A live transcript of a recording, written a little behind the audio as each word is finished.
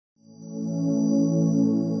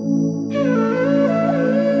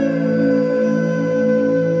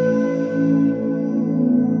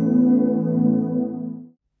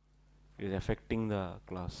attending the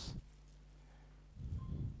class.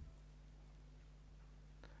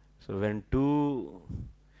 So when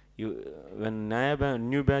when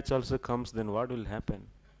new batch also comes, then what will happen?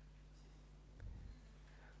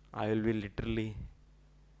 I will be literally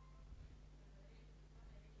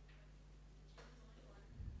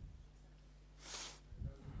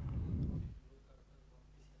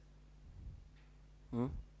hmm?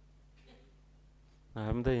 I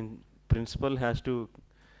am the principal has to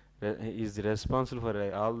is responsible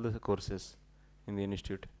for all the courses in the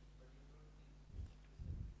institute.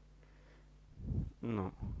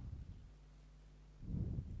 No,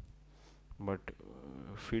 but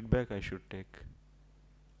feedback I should take.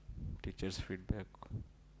 Teachers' feedback.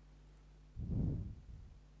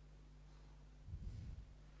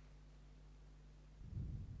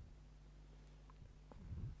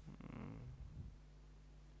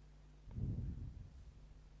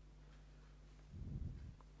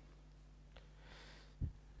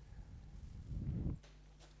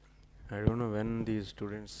 I don't know when these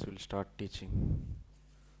students will start teaching.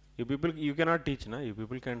 You people, you cannot teach, na? You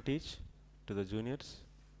people can teach to the juniors.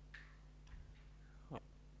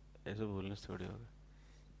 ऐसे बोलने से थोड़ी होगा.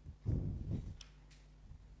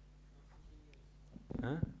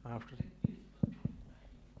 Huh? After?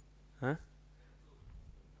 Huh?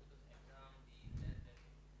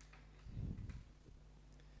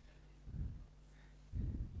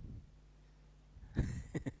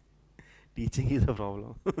 Teaching is a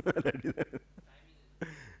problem.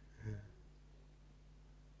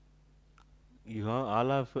 You have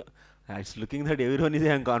all of. It's looking that everyone is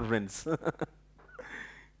in conference.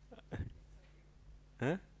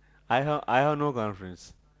 Huh? I have no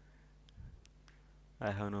conference. I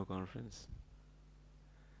have no conference.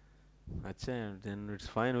 Acha, then it's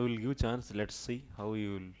fine. We will give chance. Let's see how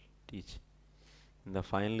you will teach. In the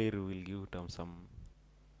final year, we will give them some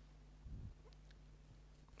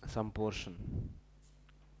portion.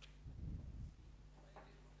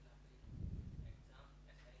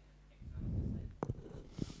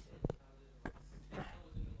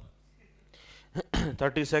 Assignment.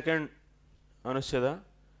 32nd, Anuched.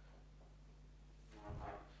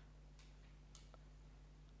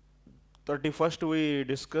 31st we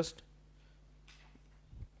discussed.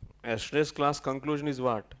 Yesterday's class conclusion is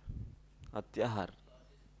what? Atyahar.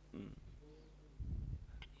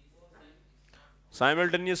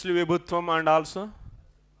 Simultaneously vibhutvam and also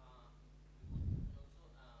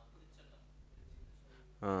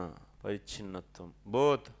parichinnatvam.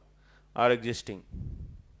 Both are existing.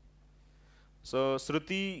 So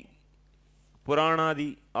Shruti,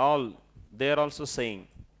 Puranadi, all they are also saying.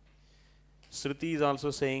 Shruti is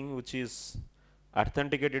also saying, which is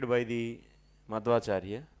authenticated by the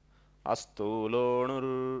Madhvacharya.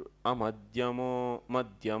 Astulonur amadyamo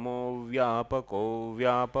madhyamo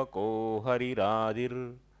vyapako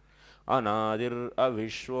hariradir anadir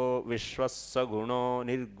avishwo vishwasaguno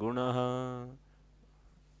nirgunaha.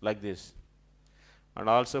 Like this. And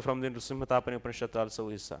also from the Nrsimhatapani Upanishad also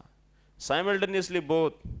we saw. Simultaneously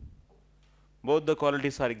both the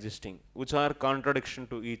qualities are existing, which are contradiction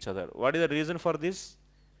to each other. What is the reason for this?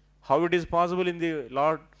 How it is possible in the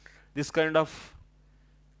Lord, this kind of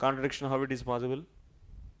contradiction, how it is possible?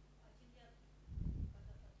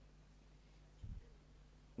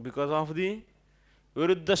 Because of the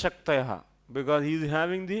Viruddha Shaktayaha, because he is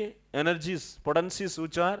having the energies, potencies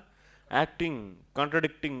which are acting,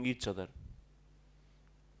 contradicting each other.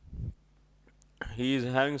 He is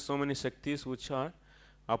having so many Shaktis which are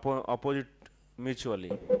opposite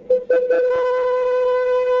mutually.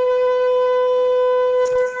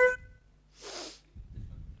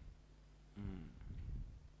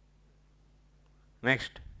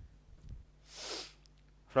 Next.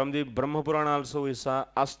 From the Brahma Purana also we saw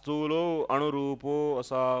Astulo Anurupo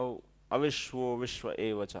Asav Avishwo Vishwa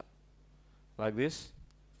Evacha. Like this.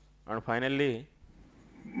 And finally,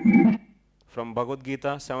 from Bhagavad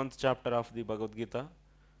Gita, 7th chapter of the Bhagavad Gita,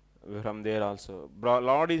 from there also.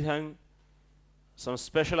 Lord is having some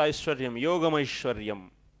special Aishwaryam, Yogam Aishwaryam.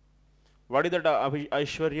 What is that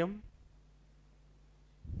Aishwaryam?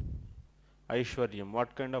 Aishwaryam.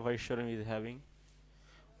 What kind of Aishwaryam is having?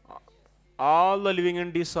 All the living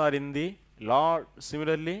entities are in the Lord.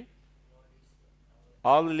 Similarly,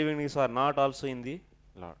 all the living entities are not also in the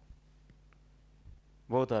Lord.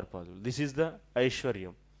 Both are possible. This is the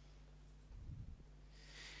Aishwaryam.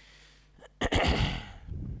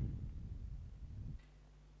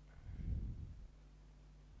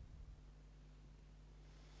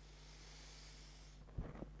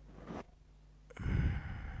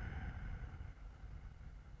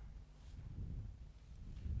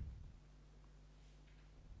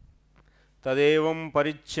 Tadevam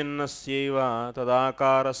parichinnasya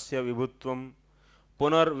tadakarasya vibhutvam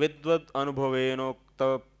punarvidvad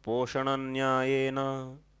anubhavenokta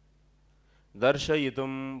poshananyayena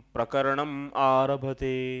darshayitum prakaranam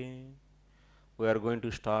arabhate. We are going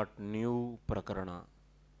to start new prakarana,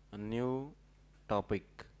 a new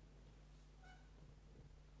topic.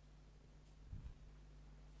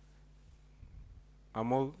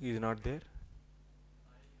 Amol is not there.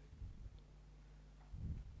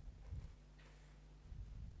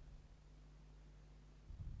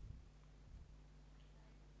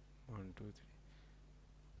 One, two,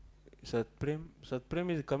 three. Satprem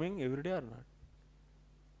is coming every day or not?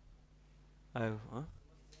 I have,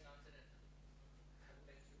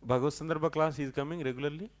 Bhagavat Sandarbha class is coming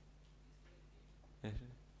regularly? Yes.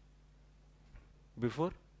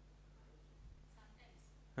 Before?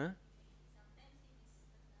 Huh?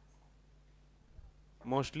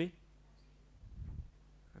 Mostly?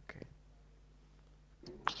 Okay.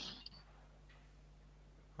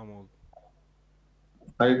 Amol.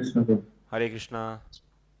 Hare Krishna, Prabhu. Hare Krishna.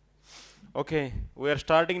 Okay, we are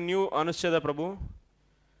starting new Anuched, Prabhu.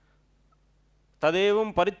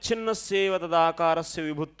 Tadevam parichinnasya tadakarasya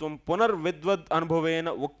vibhutvam punarvidvad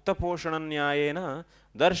anubhavena ukta poshananyayena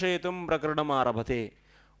darshayitum prakaranam arabhate.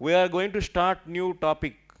 We are going to start new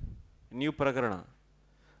topic, new prakarana.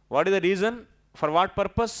 What is the reason? For what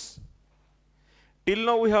purpose? Till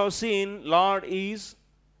now we have seen Lord is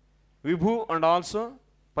Vibhu and also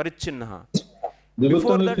Parichinnaha.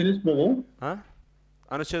 Vibhuttam is finished, Prabhu. Huh?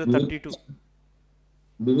 Anucheda 32.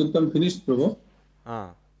 Vibhuttam finished, Prabhu.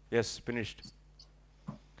 Yes, finished.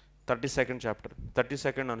 32nd chapter.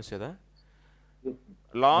 32nd Anucheda.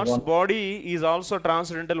 Lord's body is also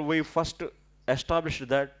transcendental. We first established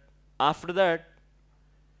that. After that,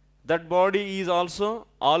 that body is also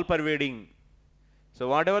all pervading. So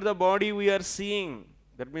whatever the body we are seeing,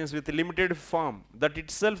 that means with limited form, that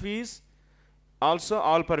itself is also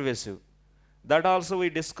all pervasive. That also we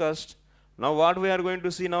discussed. Now what we are going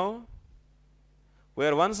to see now? We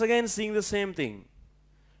are once again seeing the same thing.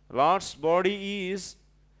 Lord's body is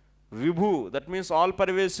Vibhu, that means all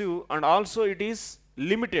pervasive, and also it is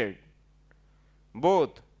limited.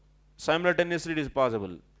 Both simultaneously it is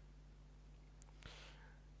possible.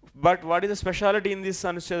 But what is the speciality in this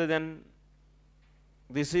Anucheda then?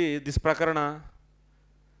 This prakarana.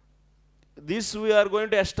 This we are going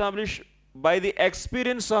to establish by the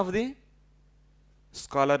experience of the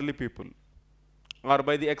scholarly people or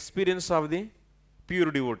by the experience of the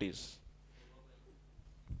pure devotees.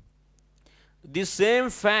 The same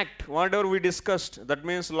fact, whatever we discussed, that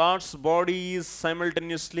means Lord's body is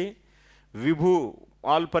simultaneously Vibhu,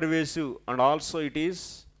 all pervasive, and also it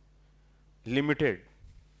is limited.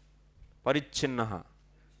 Parichinnaha.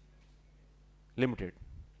 Limited.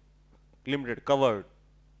 Limited, covered,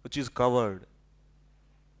 which is covered.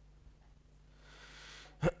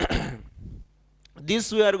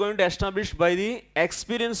 This we are going to establish by the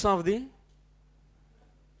experience of the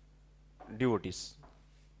devotees.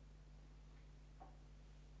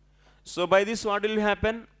 So by this what will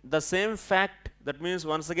happen? The same fact, that means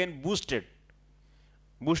once again boosted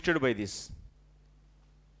by this.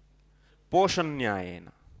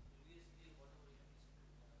 Poshanyayena.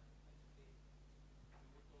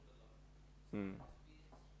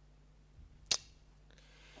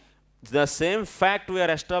 The same fact we are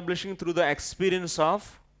establishing through the experience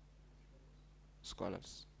of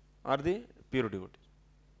scholars or the pure devotees.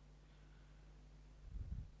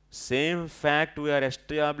 Same fact we are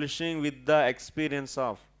establishing with the experience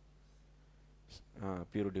of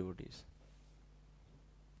pure devotees.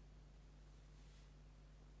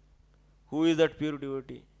 Who is that pure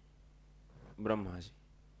devotee? Brahmaji.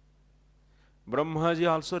 Brahmaji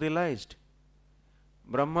also realized.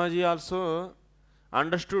 Brahmaji also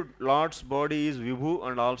understood Lord's body is Vibhu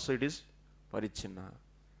and also it is Parichinna.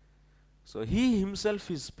 So he himself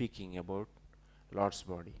is speaking about Lord's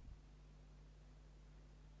body.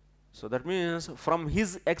 So that means from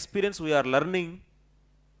his experience we are learning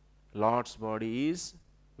Lord's body is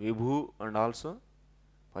Vibhu and also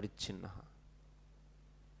Parichinna.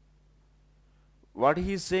 What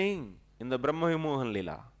he is saying in the Brahma Vimohan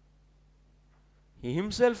Lila, he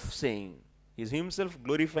himself saying, he is himself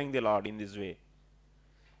glorifying the Lord in this way.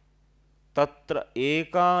 Tatra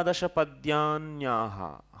ekadasha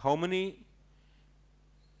padyanyaha. How many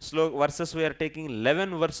verses we are taking?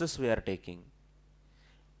 11 verses we are taking.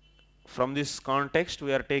 From this context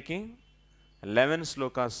we are taking 11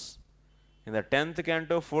 slokas. In the 10th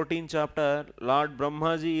canto, 14th chapter, Lord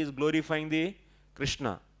Brahmaji is glorifying the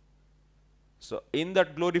Krishna. So in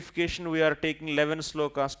that glorification we are taking 11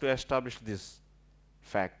 slokas to establish this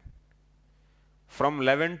fact. From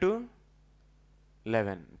 11 to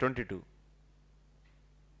 11, 22.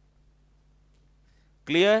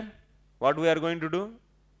 Clear what we are going to do?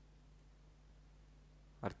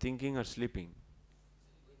 Or thinking or sleeping?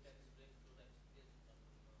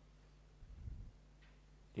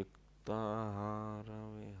 Yuktahara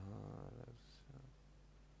vihara.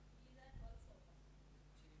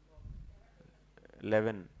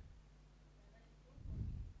 11.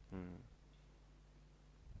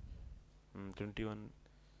 21.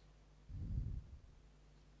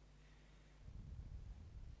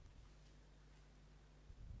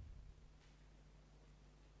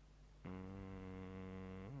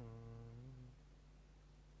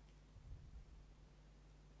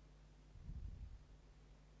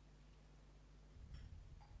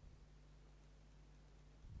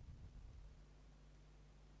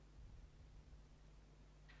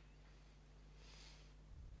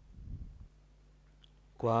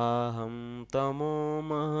 क्वाहं तमो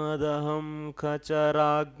महदहं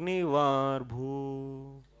खचराग्निवार्भू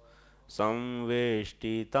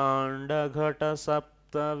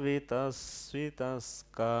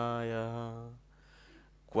संवेष्टिताण्डघटसप्तवितस्वितस्कायः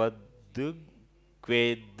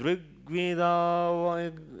क्वेदृग्विदा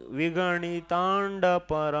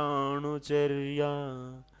विगणिताण्डपराणुचर्या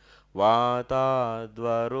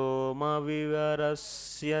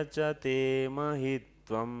वाताद्वरोमविवरस्य च ते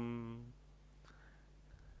महित्वम्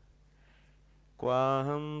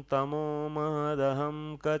क्वाहं तमो महदहं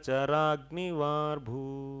कचराग्निवार्भू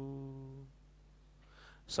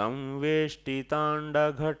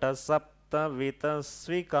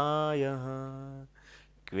संवेष्टिताण्डघटसप्तवितस्विकायः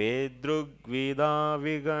क्वेदृग्विदा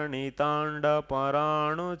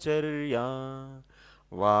विगणिताण्डपराणुचर्या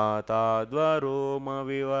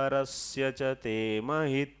वाताद्वरोमविवरस्य च ते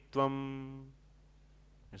महित्वम्.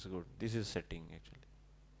 It's good. This is setting actually.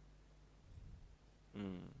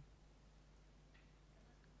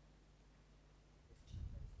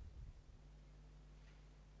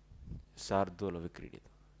 Sardula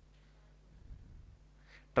Vikridita.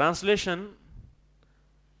 Translation: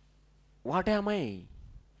 what am I?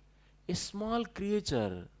 A small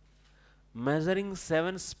creature measuring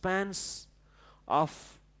 7 spans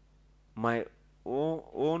of my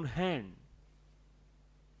own hand.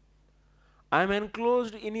 I am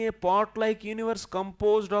enclosed in a pot-like universe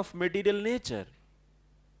composed of material nature.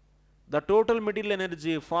 The total material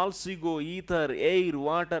energy, false ego, ether, air,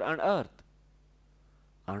 water and earth.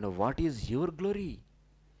 And what is your glory?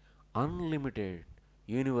 Unlimited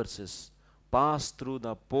universes pass through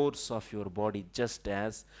the pores of your body just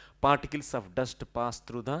as particles of dust pass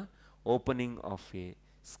through the opening of a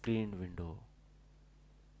screened window.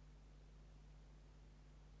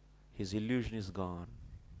 His illusion is gone.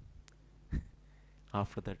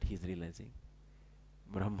 After that he is realizing,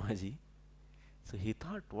 Brahmaji. So he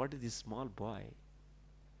thought, what is this small boy?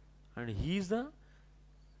 And he is the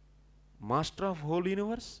master of whole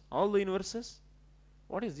universe, all the universes.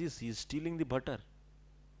 What is this? He is stealing the butter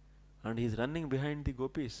and he is running behind the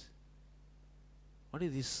gopis. What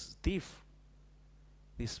is this thief?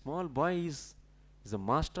 This small boy is the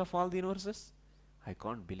master of all the universes? I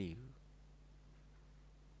can't believe.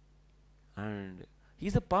 And he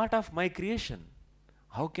is a part of my creation.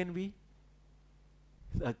 How can be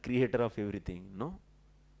the creator of everything? No.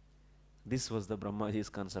 This was the Brahmaji's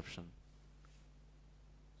conception.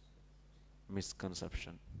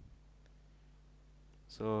 Misconception.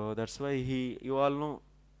 So that's why you all know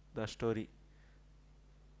the story.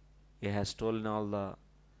 He has stolen all the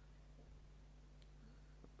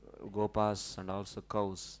gopas and also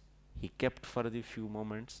cows. He kept for the few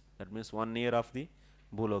moments, that means 1 year of the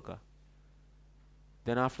Bhuloka.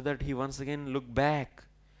 Then after that he once again looked back.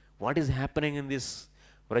 What is happening in this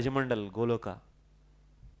Vrajamandal, Goloka?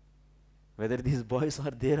 Whether these boys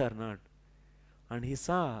are there or not. And he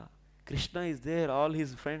saw Krishna is there, all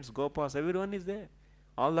his friends, Gopas, everyone is there.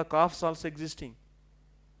 All the calves also existing.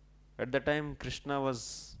 At the time Krishna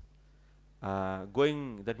was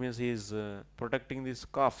going, that means he is protecting these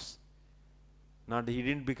calves. Not he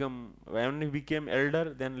didn't become, when he became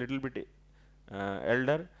elder, then little bit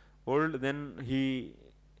elder, old, then he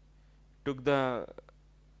took the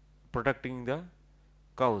protecting the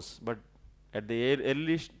cows. But at the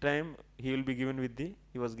earliest time he will be given with the,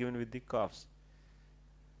 he was given with the calves.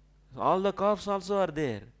 All the calves also are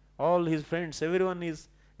there. All his friends, everyone is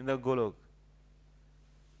in the Golok.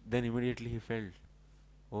 Then immediately he felt,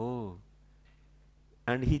 oh,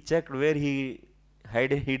 and he checked where he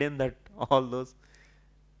hidden that all those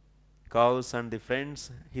cows and the friends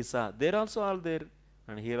he saw. They also are there,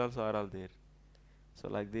 and here also are all there. So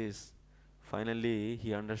like this, finally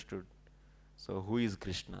he understood. So who is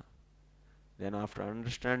Krishna? Then after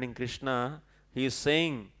understanding Krishna, he is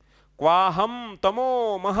saying, Kwaham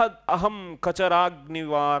tamo mahad aham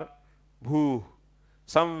kacharagnivar bhu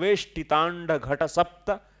samveshtitanda ghata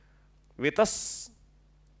sapta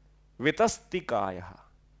vitastikaya.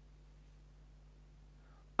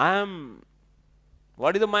 I am,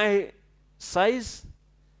 what is my size?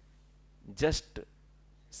 Just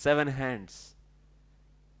 7 hands.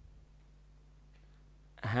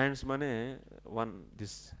 Hands mane one,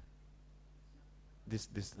 this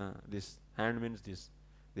hand means this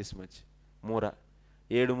much. Mora.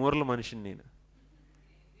 7 మూరల మనిషిని నేను.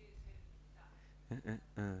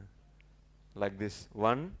 Like this.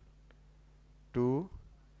 1, 2,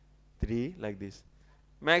 3, like this.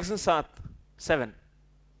 Maximum 7.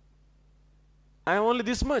 I am only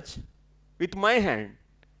this much with my hand.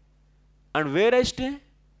 And where I stay?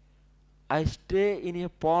 I stay in a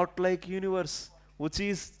pot-like universe, which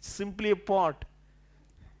is simply a pot,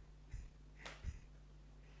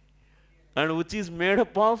 and which is made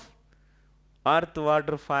up of earth,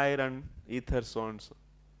 water, fire, and ether, so and so.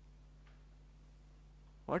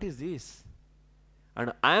 What is this? And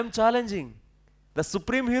I am challenging the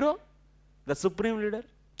supreme hero, the supreme leader.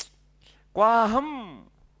 Kwaham.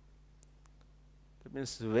 That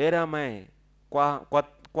means, where am I?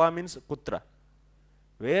 Kwa means kutra.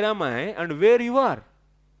 Where am I and where you are?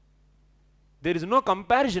 There is no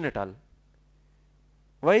comparison at all.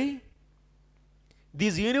 Why?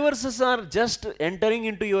 These universes are just entering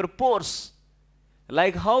into your pores,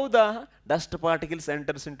 like how the dust particles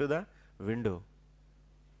enters into the window.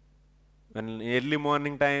 When early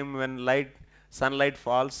morning time, when sunlight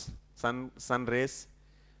falls, sun rays,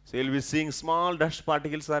 so you'll be seeing small dust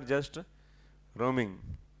particles are just roaming,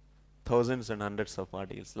 thousands and hundreds of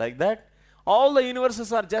particles. Like that, all the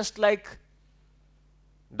universes are just like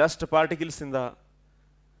dust particles in the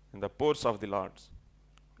pores of the Lord's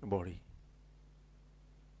body.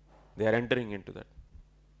 They are entering into that.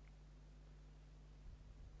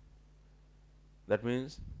 That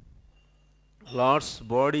means Lord's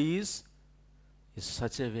body is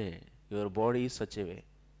such a way. Your body is such a way.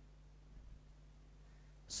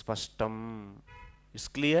 Spashtam. It's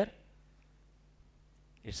clear?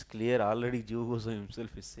 It's clear already. Jiva Goswami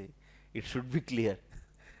himself is saying it should be clear.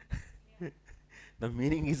 The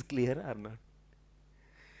meaning is clear or not?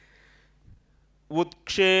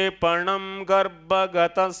 Utkshepanam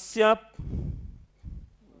garbhagatasya.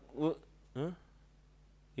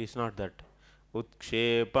 It's not that.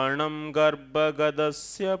 Utkshepanam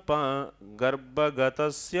garbhagatasya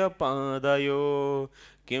padayo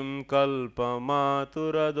kim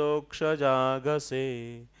kalpamatura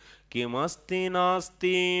jagase kimasti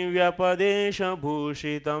nasti vyapadesha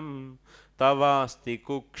bhushitam tavasti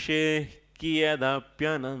kukshe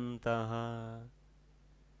kiyadapyanantaha.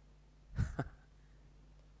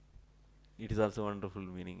 It is also wonderful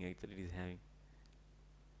meaning actually it is having.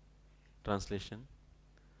 Translation.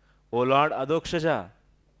 O Lord Adokshaja,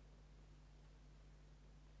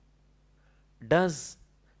 does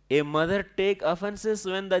a mother take offenses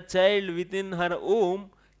when the child within her womb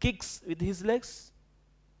kicks with his legs?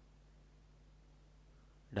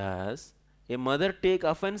 Does a mother take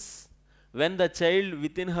offense when the child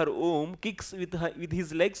within her womb kicks with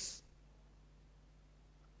his legs?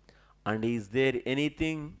 And is there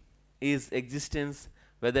anything is existence,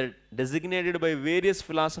 whether designated by various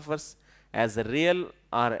philosophers as real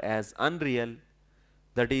or as unreal,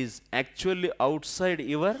 that is actually outside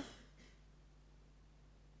your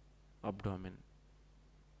abdomen?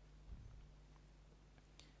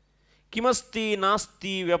 Kimasti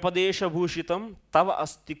nasti vyapadesha bhushitam tava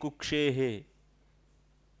asti kukshehe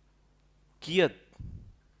kiyat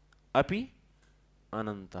api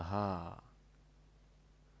anantaha.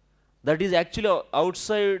 That is actually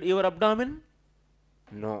outside your abdomen?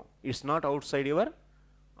 No, it's not outside your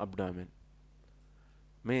abdomen.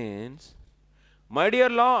 Means, my dear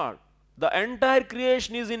Lord, the entire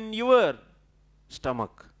creation is in your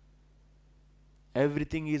stomach.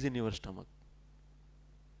 Everything is in your stomach.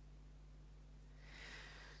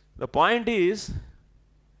 The point is,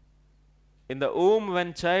 in the womb,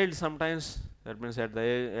 when child sometimes, that means at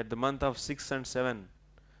the month of 6 and 7,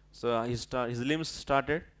 so his limbs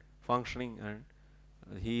started functioning and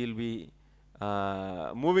he will be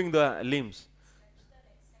moving the limbs.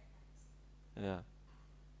 Yeah.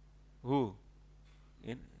 Who?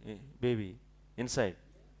 Baby inside.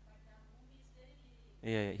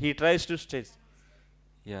 Yeah, he tries to stretch.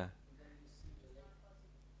 Yeah.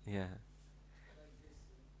 Yeah.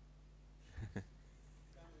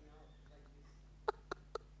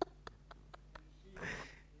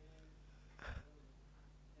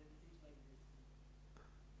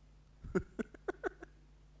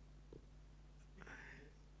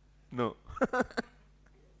 No.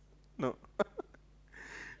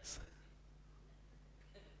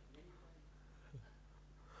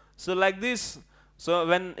 So like this, so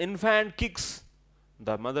when infant kicks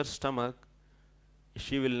the mother's stomach,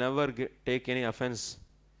 she will never take any offense.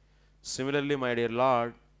 Similarly, my dear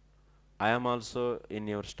Lord, I am also in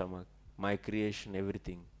your stomach, my creation,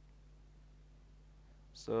 everything.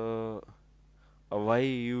 So why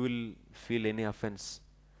you will feel any offense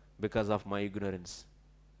because of my ignorance?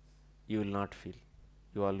 You will not feel.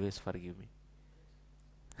 You always forgive me.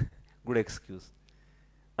 Good excuse.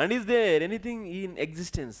 And is there anything in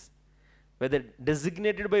existence, whether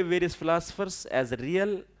designated by various philosophers as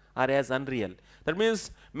real or as unreal? That means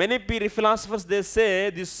many philosophers, they say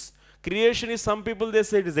this creation is, some people they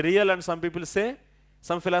say it is real, and some people say,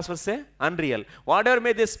 some philosophers say unreal. Whatever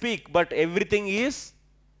may they speak, but everything is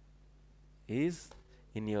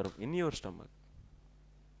in your stomach.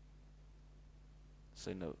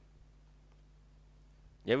 So now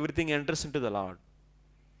everything enters into the Lord.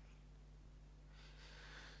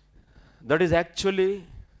 That is actually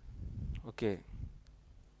okay.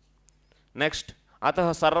 Next,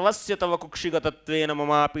 atah sarvasya tava kukshigatattvena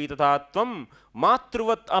mamapi tatvam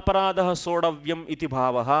matruvat aparadah sodavyam iti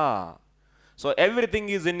bhavaha. So everything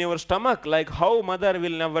is in your stomach, like how mother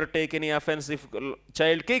will never take any offense if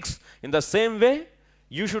child kicks. In the same way,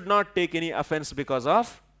 you should not take any offense because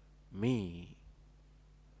of me.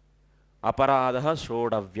 Aparadah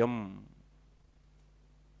sodavyam.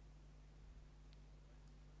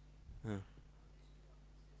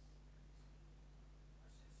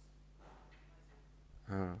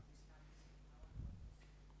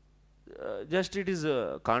 Just it is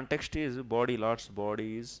context is body, Lord's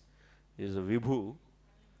body is a vibhu,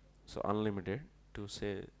 so unlimited, to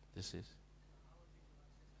say this is.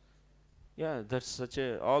 Yeah, that's such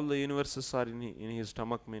a, all the universes are in his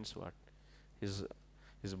stomach means what? His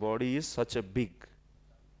body is such a big.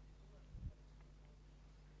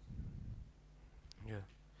 Yeah.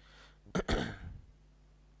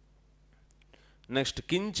 Next,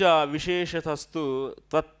 kincha visheshatastu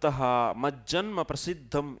tvattaha majjanma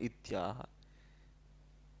prasiddham ityaha.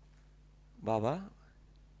 Baba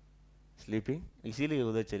sleeping, इसीलिए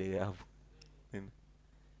उधर चले गए आप.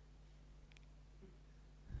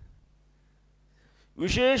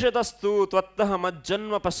 विशेषतस्तु त्वत्तः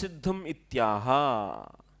मज्जन्म प्रसिद्धम इत्याह.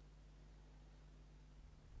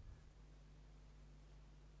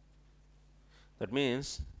 That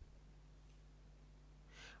means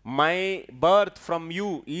my birth from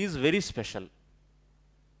you is very special.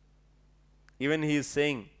 Even he is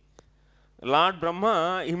saying, Lord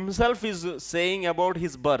Brahma himself is saying about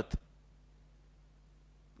his birth.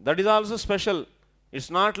 That is also special. It's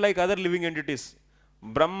not like other living entities.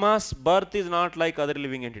 Brahma's birth is not like other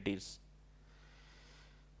living entities.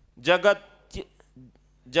 Jagat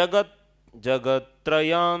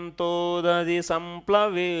Jagatrayanto dadi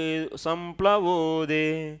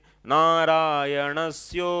samplavode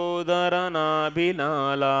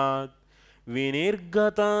Narayanasyodaranabhinalat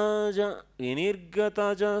vinirgata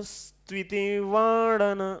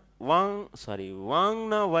vadana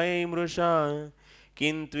vangna vaimrusha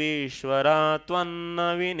kintvishvara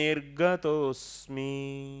tvanna vinirgatosmi.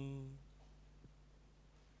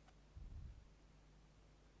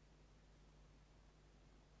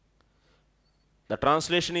 The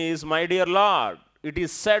translation is, my dear Lord, it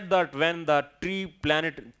is said that when the three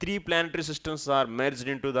planetary systems are merged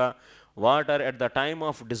into the water at the time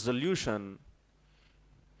of dissolution,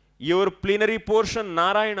 your plenary portion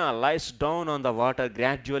Narayana lies down on the water.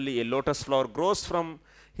 Gradually a lotus flower grows from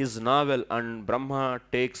his navel and Brahma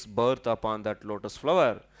takes birth upon that lotus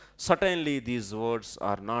flower. Certainly these words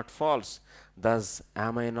are not false. Thus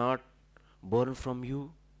am I not born from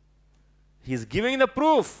you? He is giving the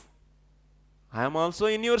proof. I am also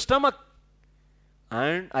in your stomach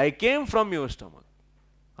and I came from your stomach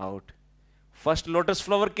out. First lotus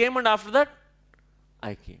flower came and after that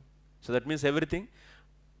I came. So that means everything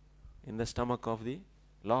in the stomach of the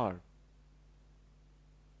Lord.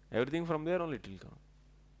 Everything from there only it will come.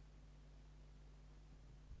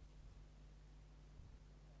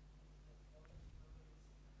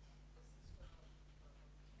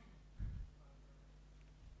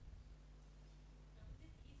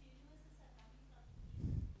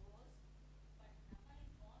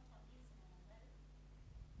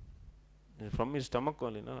 From his stomach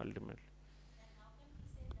only, no, ultimately.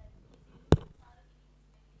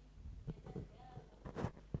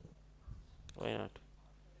 Why not?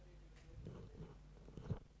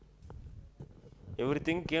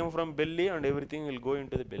 Everything came from belly and everything will go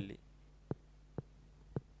into the belly.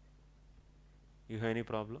 You have any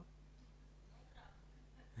problem?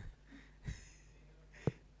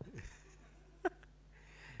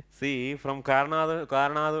 See, from Karna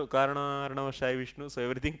Vishnu, so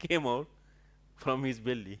everything came out from his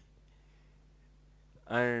belly.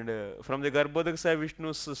 And from the Garbhodaksa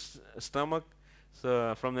Vishnu's stomach,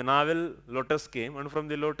 so from the navel, lotus came, and from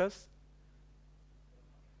the lotus,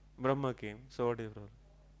 Brahma came. So what is the problem?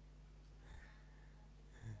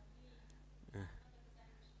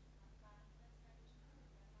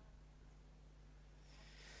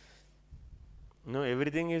 No,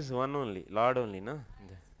 everything is one only, Lord only, no?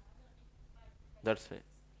 That's why.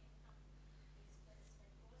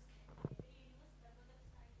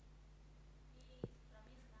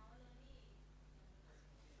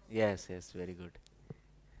 Yes, yes, very good.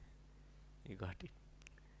 You got it.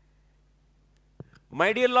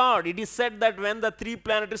 My dear Lord, it is said that when the three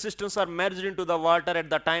planetary systems are merged into the water at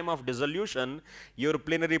the time of dissolution, your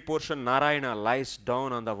plenary portion Narayana lies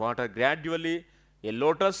down on the water gradually, a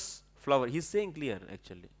lotus flower. He is saying clear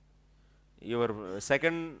actually. Your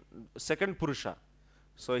second Purusha.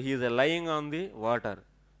 So he is lying on the water.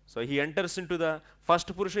 So he enters into the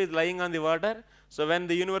first Purusha is lying on the water. So when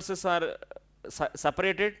the universes are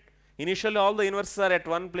separated, initially all the universes are at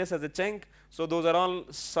one place as a chunk. So those are all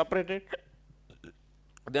separated.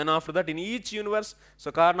 Then after that in each universe,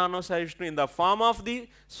 so Karnano Vishnu in the form of the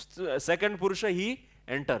second Purusha he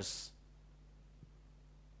enters.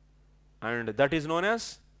 And that is known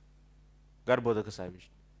as Garbhodakasa Vishnu.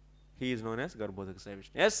 He is known as Garbhodakasa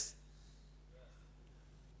Vishnu. Yes?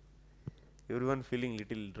 Everyone feeling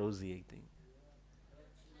little drowsy, I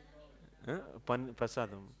think.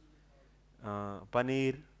 Prasadam.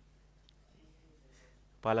 Paneer.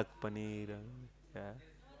 Palak paneer. Yeah.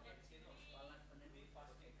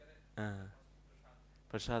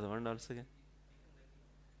 Prasadam and also again.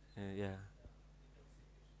 Yeah.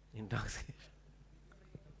 Intoxication.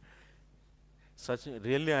 Such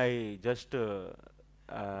really I just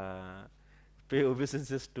pay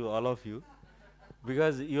obeisances to all of you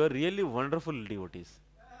because you are really wonderful devotees.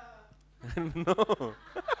 No.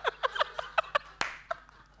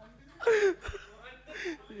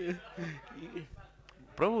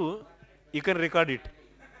 Prabhu, you can record it.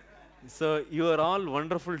 So you are all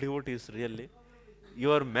wonderful devotees, really.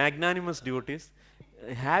 You are magnanimous devotees.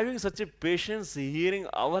 Having such a patience, hearing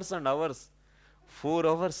hours and hours, 4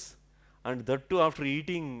 hours, and that too after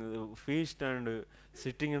eating feast and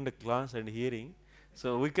sitting in the class and hearing.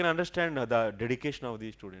 So we can understand the dedication of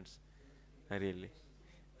these students. I really.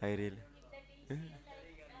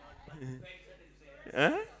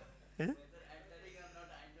 Huh?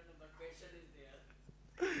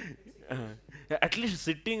 At least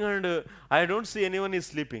sitting and I don't see anyone is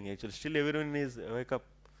sleeping actually. Still everyone is wake up.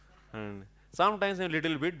 And sometimes a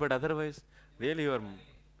little bit, but otherwise, really you are,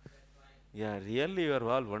 yeah, really you are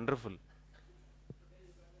all wonderful.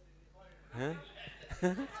 Huh?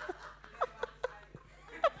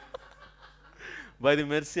 By the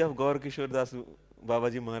mercy of Gaur Kishore Das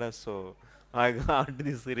Babaji Maharaj, so I got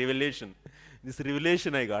this revelation. This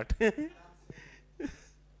revelation I got.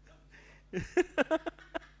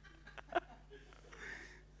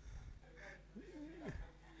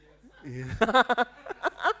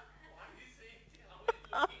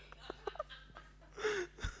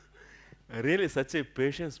 Really, such a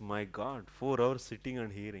patience, my God, 4 hours sitting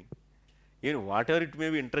and hearing. You know, whatever it may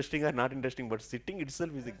be interesting or not interesting, but sitting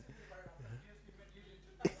itself is a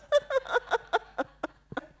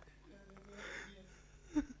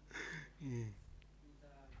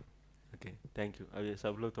okay, thank you. अभी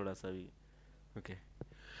सब लोग थोड़ा सा भी okay.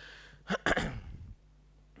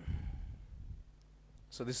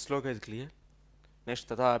 So this sloka is clear. Next,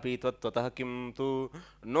 tathapi tvatvatah kim tu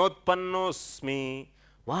notpannosmi.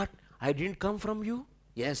 What? I didn't come from you?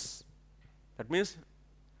 Yes. That means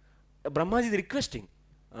Brahmaji is requesting.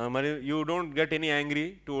 You don't get any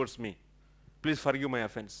angry towards me. Please forgive my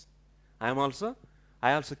offense. I also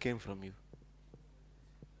came from you.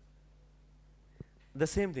 The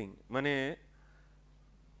same thing.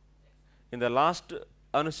 In the last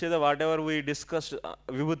Anuched, whatever we discussed,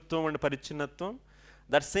 Vibhutvam and Parichinnatvam,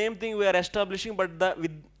 that same thing we are establishing, but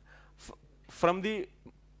from the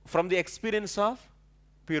experience of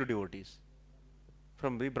pure devotees.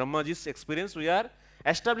 From the Brahmaji's experience, we are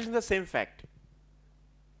establishing the same fact.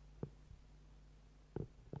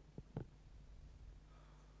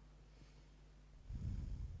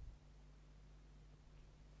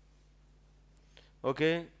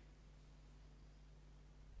 Okay.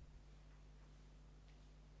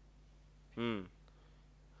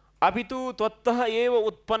 Apitu tvattah eva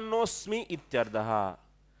utpannosmi ityardha.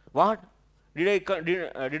 What?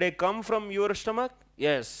 Did I come from your stomach?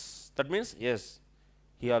 Yes. That means yes.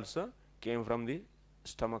 He also came from the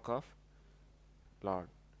stomach of Lord.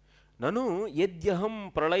 Nanu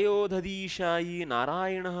yadyaham pralayodhadishayi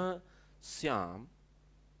Narayana syam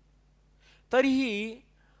tarhi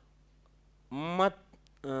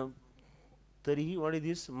Uh, Tarihi, what is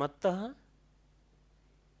this? Mattaha?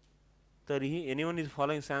 Tarihi, anyone is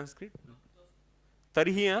following Sanskrit?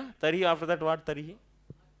 Tarihi, huh? Tarihi, after that what Tarihi?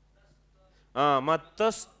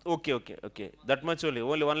 Mattas, okay, okay, okay. That much only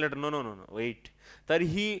one letter. No, no, no, no. Wait.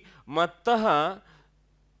 Tarihi mattaha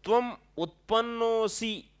tvam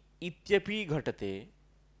utpannosi ityapi ghatate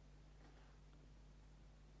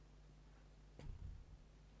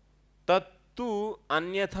तत्तु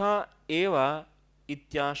अन्यथा एव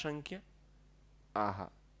इत्याशंक्य आह.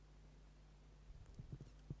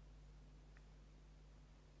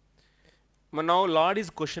 But now Lord is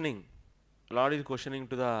questioning. Lord is questioning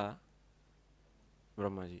to the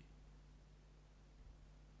Brahmaji.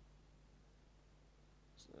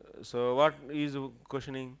 So what is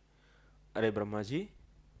questioning? Are Brahmaji,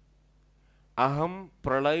 aham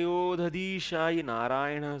pralayodhadi shayi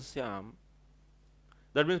narayanasya.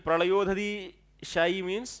 That means pralayodhadi shayi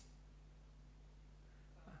means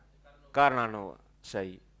Karnano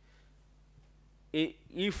Sai.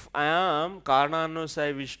 If I am Karnano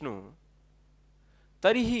Sai Vishnu,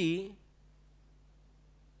 Tarihi,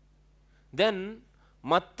 then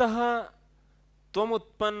Mattaha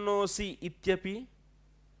Tvamutpannosi Ityapi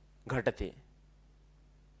Ghatate.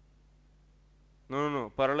 No, no,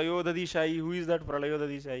 no. Pralayodhadi Sai. Who is that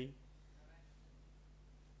Pralayodhadi Sai?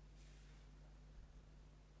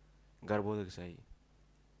 Garbhodaki Sai.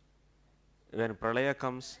 When Pralaya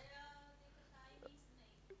comes,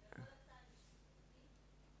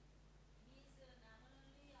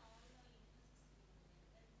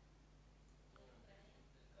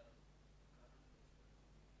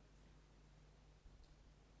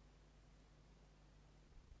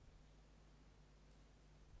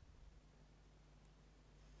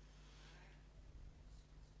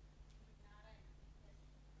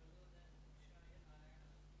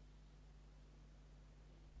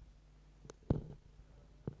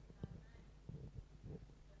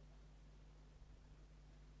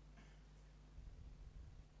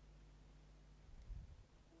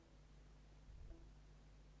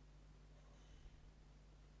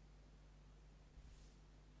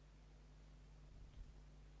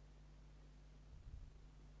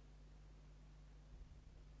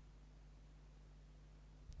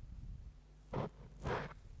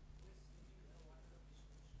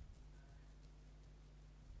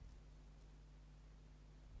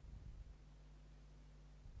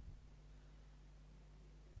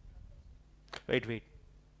 wait.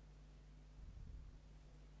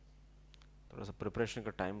 थोड़ा सा preparation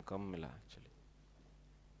का time कम मिला actually.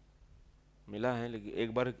 मिला है लेकिन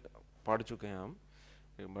एक बार पढ़ चुके हैं हम,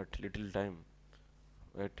 बट लिटिल टाइम.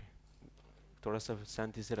 वेट, थोड़ा सा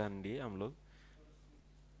शांति से रहने दिए हम लोग.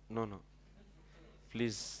 No no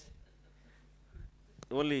please,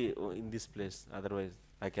 only in this place, otherwise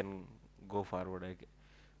I can go forward.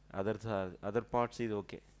 Other parts is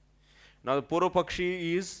okay. Now the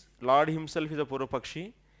Purvapakshi is, Lord himself is a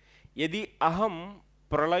Purvapakshi. Yadi aham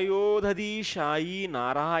pralayodhadi shayi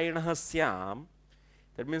narayanah syam,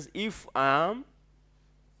 that means if I am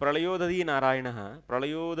pralayodhadi narayanah,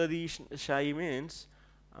 pralayodhadi shayi means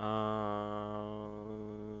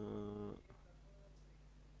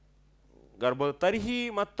garbho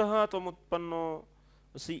tarhi mattaha tvamutpanno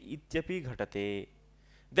si ityapi ghatate.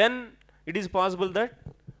 Then it is possible that,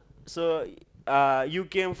 so you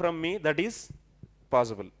came from me, that is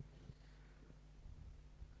possible.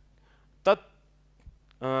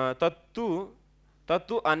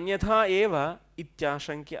 Tattu anyatha eva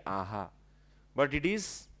ityashankya aha, but it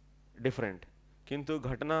is different. किंतु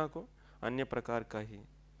घटना को अन्य प्रकार का ही.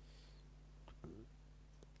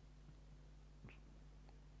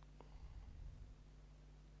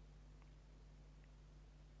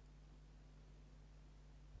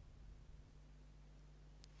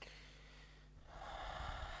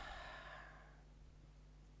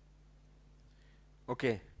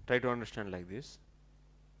 Okay, try to understand like this.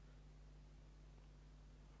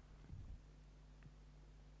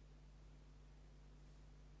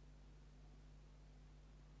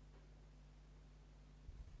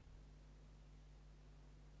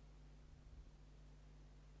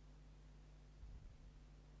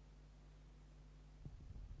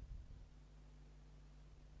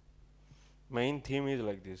 Main theme is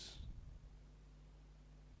like this.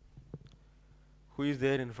 Who is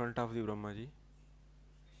there in front of the Brahmaji?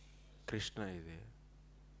 Krishna is there.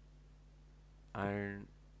 And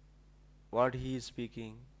what he is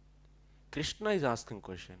speaking? Krishna is asking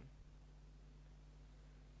question.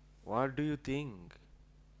 What do you think?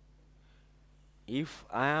 If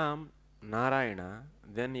I am Narayana,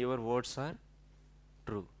 then your words are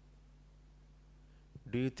true.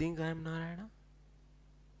 Do you think I am Narayana?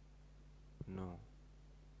 No.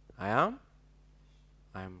 I am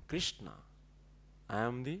Krishna. I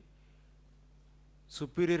am the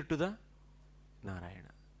superior to the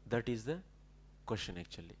Narayana. That is the question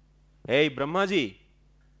actually. Hey Brahmaji,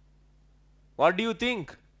 what do you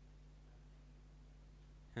think?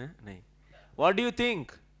 Nahi. What do you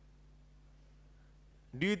think?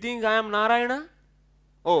 Do you think I am Narayana?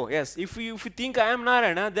 Oh yes, if you think I am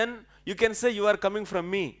Narayana, then you can say you are coming from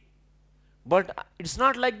me. But it's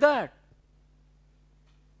not like that.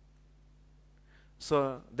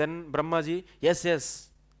 So then Brahmaji, yes,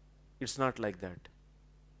 it's not like that.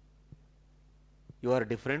 You are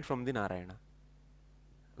different from the Narayana.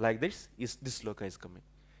 Like this sloka is coming.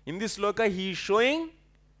 In this sloka he is showing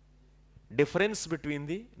difference between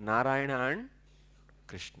the Narayana and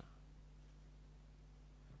Krishna.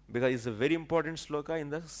 Because it's a very important sloka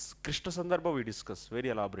in the Krishna Sandarbha we discuss very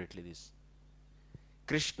elaborately this.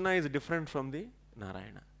 Krishna is different from the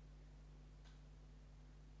Narayana.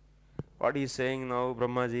 What he is saying now,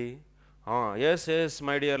 Brahmaji? Yes,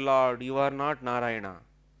 my dear Lord, you are not Narayana.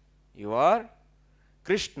 You are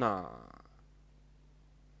Krishna.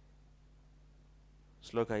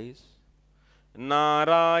 Sloka is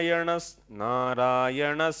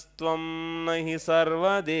Narayanastvam nahi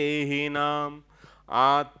sarva dehinam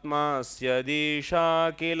atmasya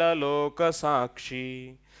disha kila loka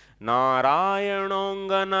sakshi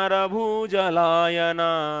Narayanonga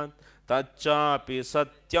narabhujalayanat Tachapi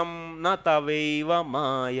satyam na taveva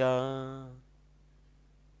maya.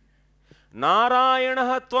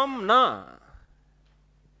 Narayana tvam na.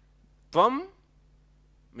 Tvam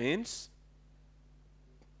means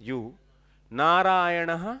you.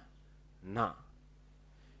 Narayana na.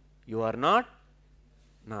 You are not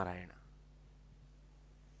Narayana.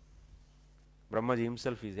 Brahmaji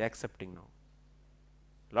himself is accepting now.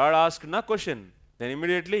 Lord asked na question. Then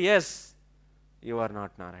immediately, yes, you are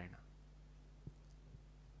not Narayana.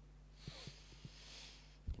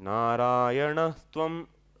 Narayana tvam.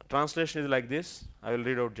 Translation is like this. I will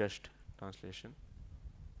read out just translation.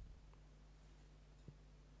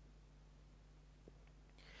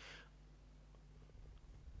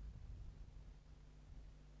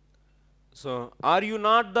 So, are you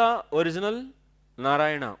not the original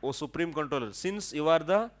Narayana, O Supreme Controller? Since you are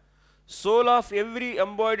the soul of every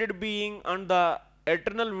embodied being and the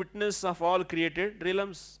eternal witness of all created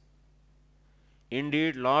realms.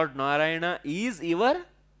 Indeed, Lord Narayana is your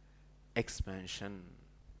expansion.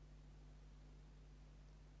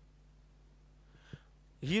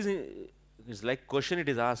 It's like question it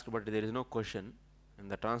is asked, but there is no question in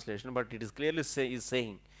the translation, but it is clearly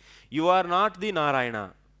saying, you are not the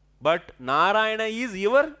Narayana, but Narayana is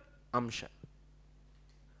your Amsha.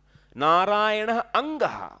 Narayana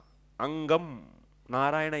Angaha. Angam.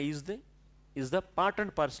 Narayana is the part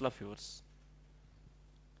and parcel of yours.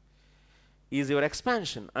 He is your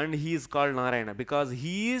expansion, and he is called Narayana because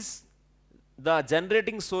he is the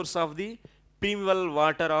generating source of the primeval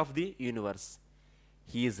water of the universe.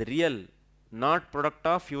 He is real, not product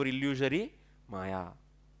of your illusory Maya.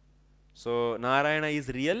 So Narayana is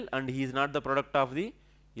real and he is not the product of the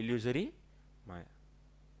illusory Maya.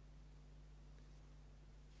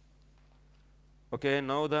 Okay,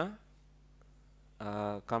 now the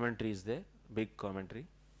commentary is there, big commentary.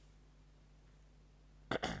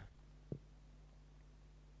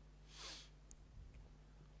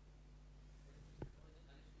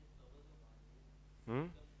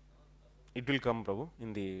 It will come, Prabhu,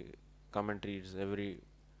 in the commentaries. Every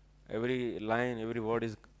line, every word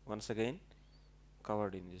is once again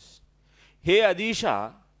covered in this. Hey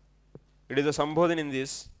Adisha, it is a sambodhan in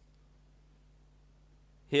this.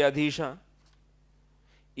 Hey Adisha,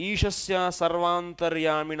 Ishasya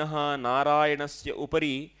sarvantaryaminaha narayanasya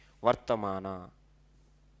upari vartamana.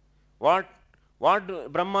 What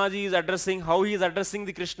Brahmaji is addressing, how he is addressing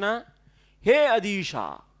the Krishna? Hey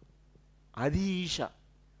Adisha. Adhisha.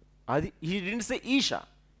 He didn't say Isha.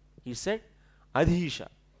 He said Adhisha.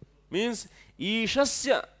 Means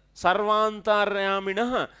Ishasya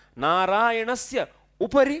sarvantaryaminaha narayanasya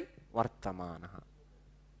upari vartamanaha.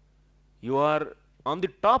 You are on the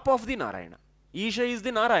top of the Narayana. Isha is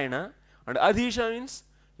the Narayana and Adhisha means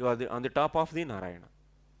you are on the top of the Narayana.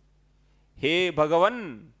 Hey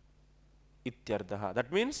Bhagavan ityartha. That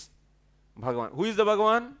means Bhagavan. Who is the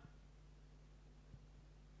Bhagavan?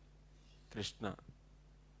 Krishna.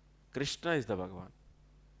 Krishna is the Bhagavan.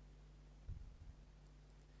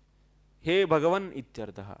 Hey Bhagavan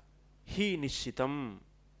ityartha. He nishitam.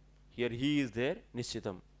 Here he is there,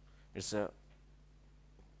 nishitam. It's a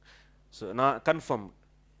confirmed.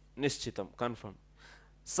 Nischitam, confirmed.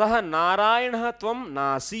 Saha Narayana tvam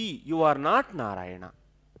nasi. You are not Narayana.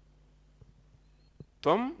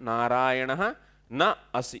 Tvam Narayana na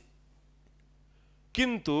asi.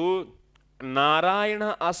 किंतु नारायण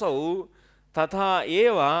असौ तथा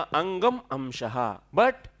एव अंगम अंशः.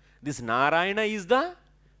 But this Narayana is the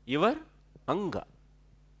your anga,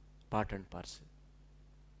 part and parcel.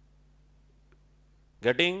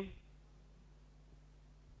 Getting?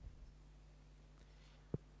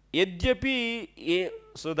 Yadyapi,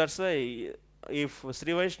 so that's why if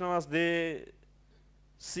Sri Vaishnavas they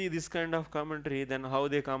see this kind of commentary, then how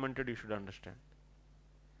they commented you should understand.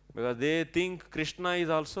 Because they think Krishna is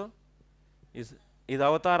also is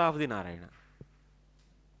avatar of the Narayana.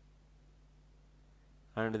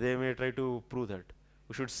 And they may try to prove that.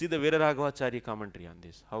 We should see the Veeraraghavacharya commentary on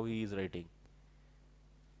this, how he is writing.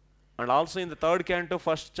 And also in the third canto,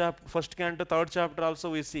 first canto, third chapter also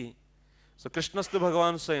we see. So Krishnastu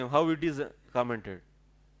Bhagavan Swayam, how it is commented.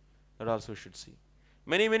 That also we should see.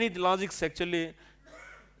 Many logics actually,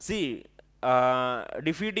 see,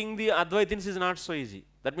 defeating the Advaitins is not so easy.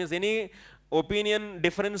 That means any opinion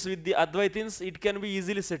difference with the Advaitins, it can be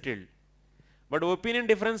easily settled. But opinion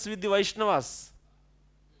difference with the Vaishnavas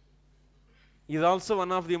is also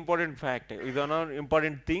one of the important fact, is one of the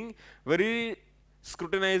important thing. Very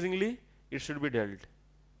scrutinizingly it should be dealt.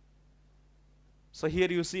 So here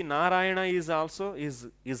you see Narayana is also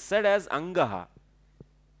is said as Angaha.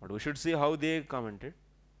 But we should see how they commented.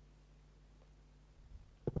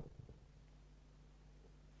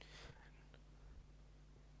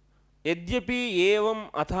 यद्यपि एवं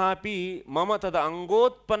अथापि मम तद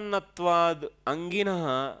अंगोत्पन्नत्वाद अंगिनः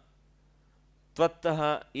त्वत्तः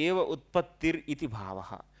एव उत्पत्तिर इति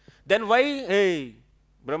भावः. Then why, hey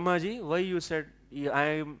Brahmaji, why you said I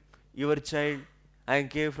am your child, I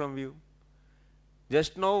came from you?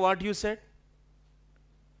 Just now what you said?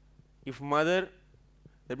 If mother,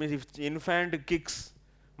 that means if infant kicks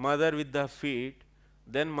mother with the feet,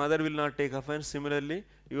 then mother will not take offense. Similarly,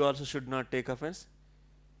 you also should not take offense.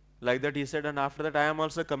 Like that he said, and after that I am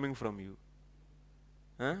also coming from you.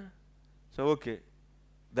 Huh? So okay,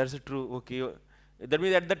 that's true. Okay, that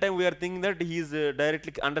means at that time we are thinking that he is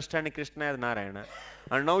directly understanding Krishna as Narayana,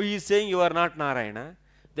 and now he is saying you are not Narayana.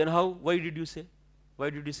 Then how? Why did you say?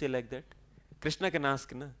 Why did you say like that? Krishna can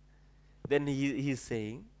ask, na? Then he is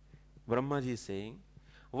saying, Brahmaji is saying,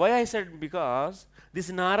 why I said? Because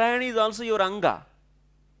this Narayana is also your anga,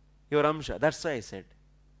 your amsha. That's why I said.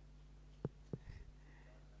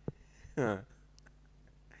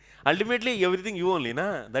 Ultimately everything you only,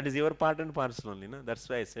 na? That is your part and parcel only, na? That's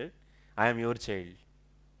why I said I am your child.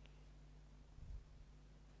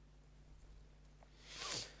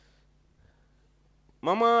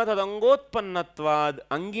 मम तदंगोत्पन्नत्वाद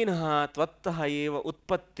अंगिनः त्वत्तः एव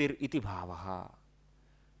उत्पत्तिर इति भावः.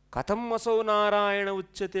 कथम असौ नारायण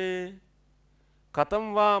उच्यते?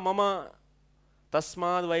 कथम वा मम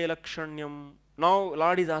तस्माद् वैलक्षण्यम? Now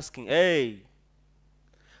Lord is asking, hey,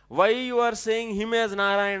 why you are saying him as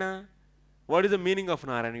Narayana? What is the meaning of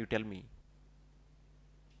Narayana? You tell me.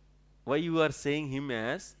 Why you are saying him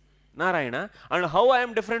as Narayana, and how I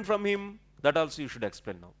am different from him? That also you should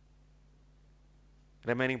explain now.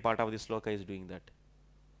 Remaining part of the sloka is doing that.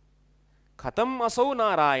 Khatam asau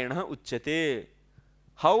Narayana uchyate.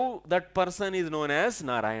 How that person is known as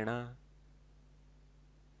Narayana.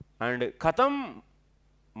 And khatam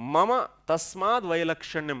mama tasmad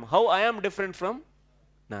vailakshanyam. How I am different from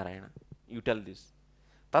Narayana. You tell this.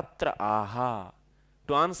 Tatra aha.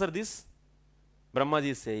 To answer this, Brahmaji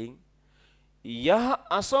is saying, Yah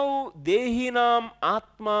asau dehinam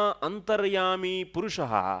atma antaryami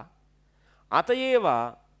purushaha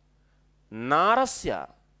atayeva narasya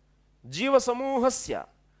jiva samuhasya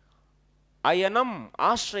ayanam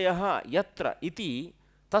ashrayaha yatra iti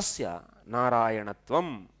tasya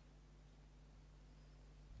narayanatvam.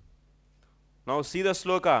 Now see the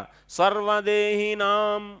sloka.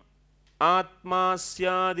 Sarvadehinam atma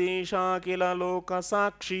syadesha kila loka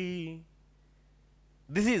sakshi.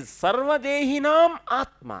 This is Sarvadehinam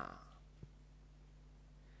Atma.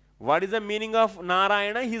 What is the meaning of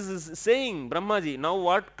Narayana? He is saying, Brahmaji. Now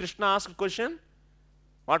what Krishna asked question?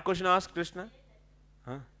 What question asked Krishna?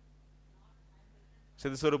 Huh?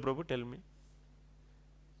 Siddhaswara Prabhu, tell me.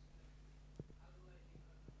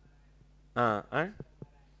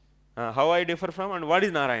 How I differ from, and what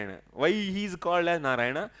is Narayana? Why he is called as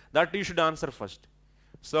Narayana? That you should answer first.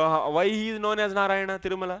 So why he is known as Narayana,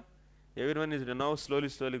 Tirumala? Everyone is now slowly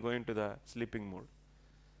going to the sleeping mode.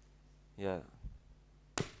 Yeah.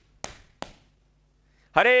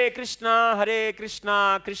 Hare Krishna,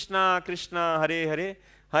 Krishna Krishna, Hare Hare,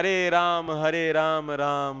 Hare Ram,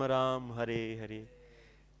 Ram Ram, Hare Hare.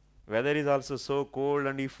 Weather is also so cold,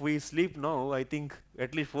 and if we sleep now, I think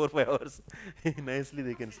at least 4 or 5 hours, nicely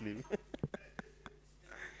they can sleep.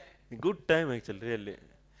 Good time actually, really.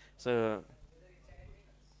 So,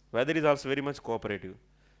 Weather is also very much cooperative.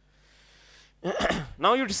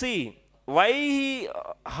 Now you see why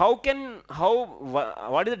what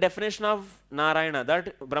is the definition of Narayana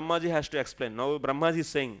that Brahmaji has to explain. Now Brahmaji is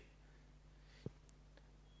saying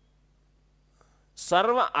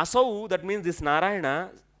Sarva Asau, that means this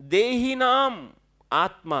Narayana, Dehinam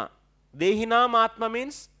Atma. Dehinam Atma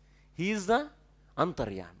means he is the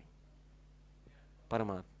Antaryami,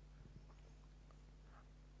 Paramatma.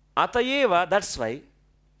 Atayeva, that's why,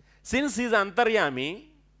 since he is Antaryami,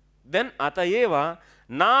 then Atayeva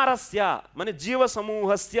Narasya, mane Jiva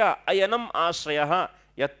Samuhasya Ayanam Ashrayaha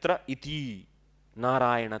Yatra Iti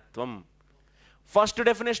Narayanatvam. First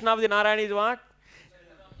definition of the Narayana is what?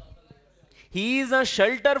 He is a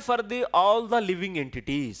shelter for all the living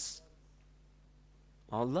entities.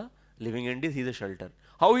 All the living entities, he is a shelter.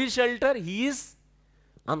 How he is shelter? He is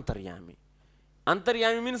Antaryami.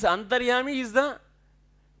 Antaryami means Antaryami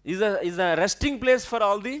is a resting place for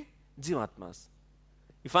all the Jivatmas.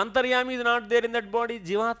 If Antaryami is not there in that body,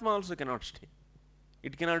 Jivatma also cannot stay.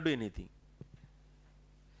 It cannot do anything.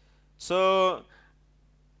 So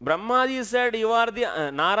Brahmaji said, you are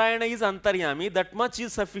the Narayana is Antaryami. That much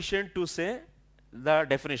is sufficient to say the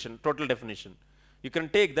definition, total definition. You can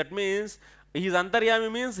take, that means he is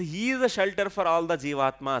Antaryami means he is a shelter for all the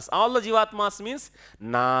Jivatmas. All the Jivatmas means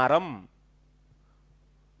Naram.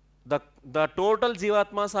 The total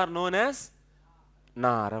Jivatmas are known as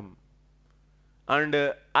Naram. And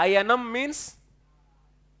Ayanam means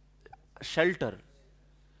shelter.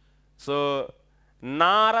 So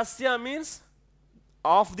Narasya means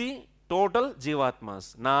of the total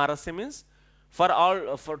Jivatmas. Narasya means for all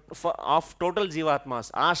of total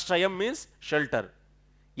Jivatmas. Ashrayam means shelter.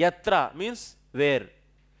 Yatra means where.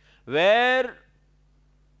 Where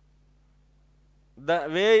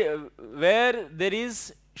there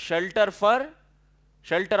is shelter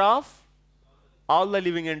of all the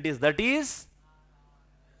living entities, that is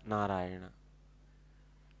Narayana.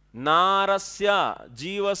 Narasya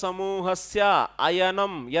Jiva Samuhasya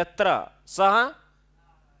Ayanam Yatra Saha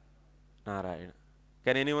Narayana.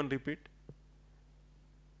 Can anyone repeat?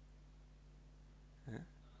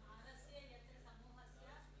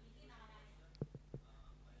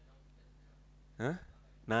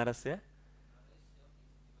 Narasya?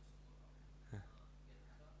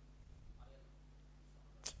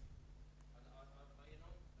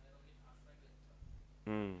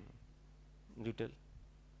 You tell.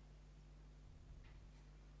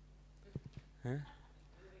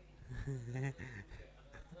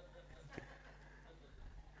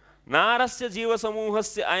 Narasya Jiva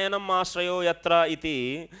Samuhasya Ayanam Ashrayo Yatra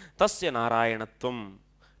iti Tasya Narayanatvam.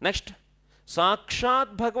 Next.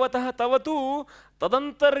 Sakshat Bhagavatah Tavatu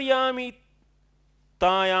Tadantaryami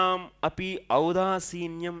Tayam Api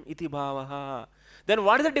Audasinyam iti Bhavaha. Then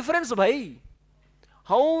what is the difference, bhai?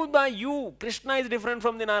 How the Krishna is different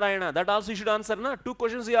from the Narayana? That also you should answer, na? Two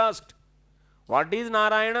questions he asked. What is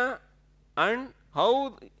Narayana and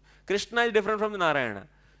how Krishna is different from the Narayana?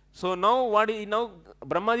 So now now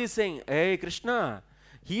Brahmaji is saying, hey Krishna,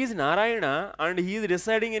 he is Narayana and he is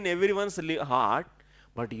residing in everyone's heart,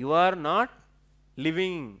 but you are not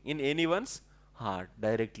living in anyone's heart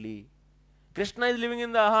directly. Krishna is living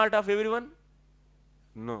in the heart of everyone?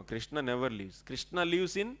 No, Krishna never lives. Krishna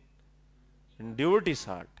lives in devotee's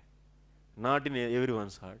heart, not in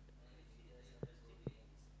everyone's heart.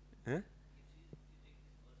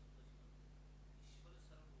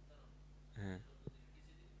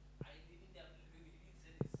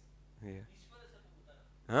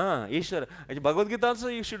 Ishwara. Bhagavad Gita also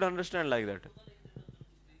you should understand like that.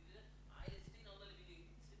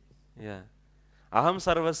 Yeah. Aham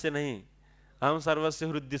sarvasya nahi. Aham sarvasya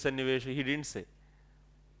hruddhi sannivesha. He didn't say.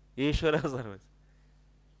 Ishwara sarvasya.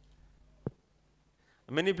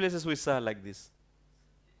 Many places we saw like this.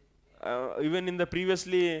 Even in the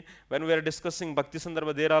previously, when we were discussing Bhakti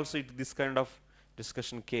Sandarbha, there also this kind of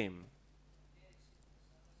discussion came.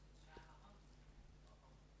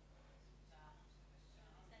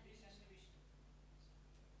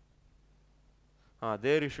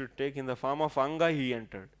 There you should take in the form of Anga he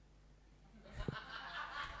entered.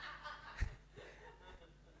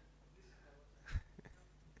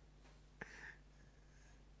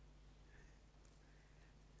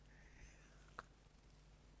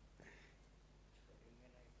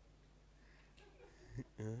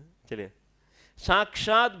 चलिए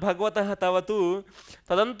साक्षात् भगवतः तवतु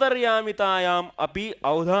तदंतर्यामितायाम अपि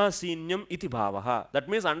औदासीन्यम इति भावः. That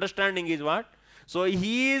means understanding is what? So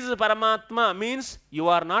he is Paramatma means you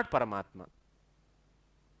are not Paramatma.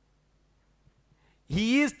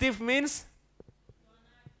 He is thief means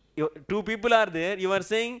two people are there. You are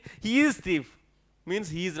saying he is thief means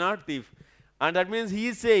he is not thief. And that means he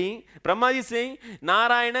is saying, Brahma is saying,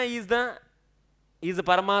 Narayana is the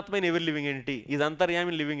Paramatma in every living entity, is Antaryami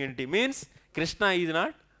in living entity. Means Krishna is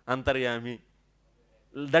not Antaryami.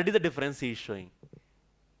 That is the difference he is showing.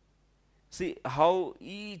 See how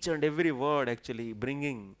each and every word actually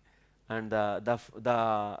bringing, and the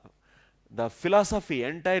philosophy,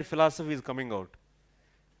 entire philosophy is coming out.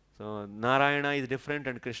 So Narayana is different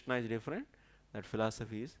and Krishna is different. That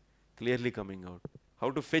philosophy is clearly coming out. How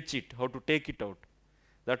to fetch it, how to take it out,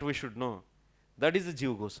 that we should know. That is the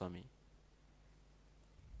Jiva Goswami.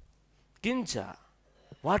 Kincha.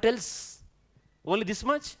 What else? Only this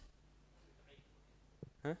much?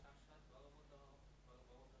 Huh?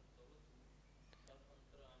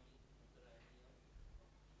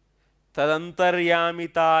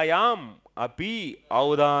 Tadantaryamitāyam api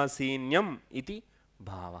audasinyam iti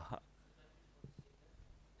bhavaha.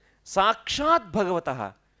 Sakshat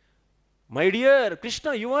Bhagavataha. My dear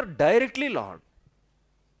Krishna, you are directly Lord.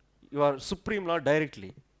 You are Supreme Lord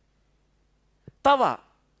directly. Tava.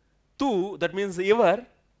 Tu, that means your.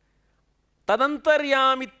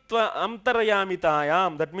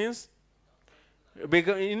 Tadantaryamitāyam, that means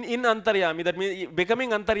in Antaryami, that means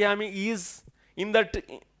becoming Antaryami is in that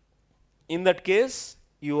case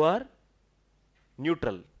you are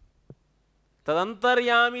neutral.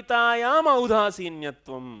 Tadantaryamitāyam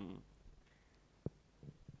audhasinyatvam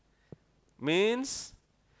means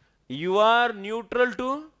you are neutral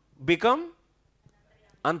to become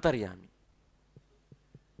Antaryami.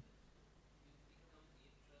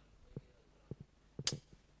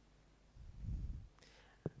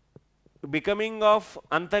 Becoming of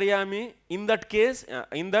Antaryami in that case,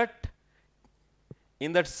 in that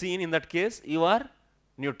scene, in that case, you are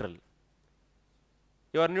neutral.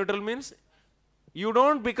 You are neutral means you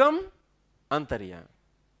don't become Antaryami.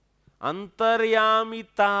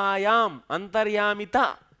 Antaryamitayam,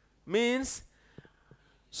 Antaryamita means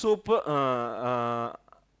super.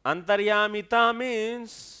 Antaryamita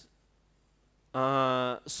means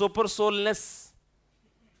super soulness.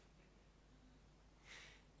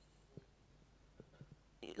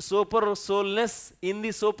 Super soulness. In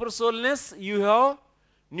the super soulness, you have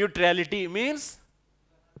neutrality. Means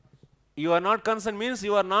you are not concerned. Means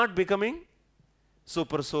you are not becoming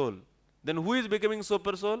super soul. Then who is becoming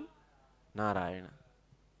super soul? Narayana.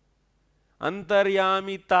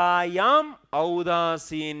 Antaryamitayam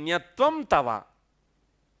audasinyatvam tava.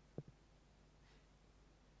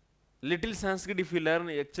 Little Sanskrit if you learn,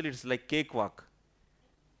 actually it's like cakewalk.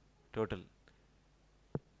 Total.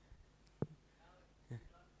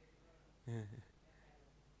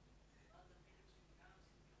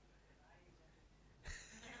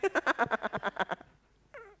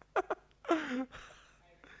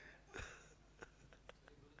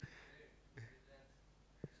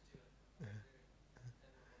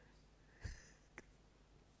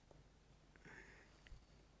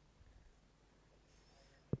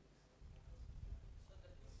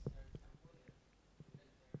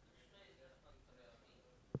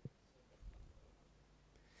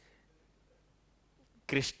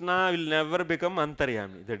 Krishna will never become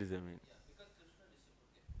Antaryami. That is the meaning.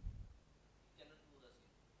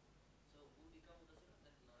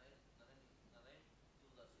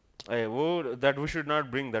 That we should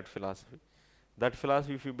not bring that philosophy. That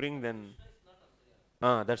philosophy, if you bring, then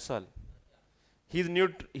that's all. He is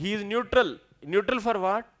neutral. Neutral for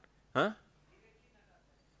what? Huh?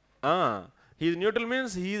 He is neutral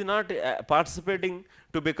means he is not participating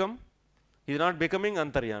to become. He is not becoming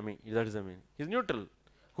Antaryami. That is the meaning. He is neutral.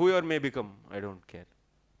 Whoever may become, I don't care.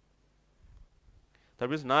 That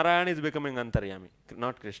means Narayana is becoming Antaryami,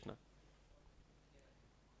 not Krishna.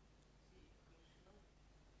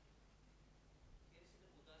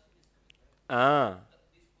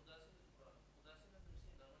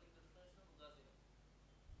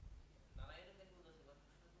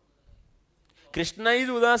 Krishna is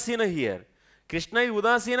Udasina here. Krishna is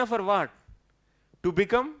Udasina for what? To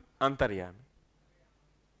become Antaryami.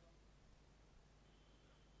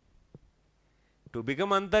 To become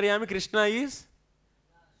Antaryami, Krishna is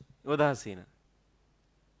Udasina.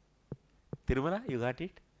 Tirumala, you got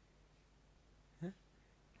it? Huh?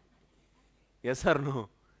 Yes or no?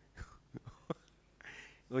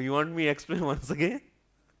 Oh, you want me to explain once again?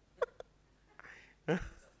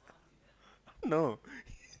 No.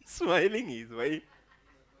 Smiling is why?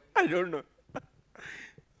 I don't know.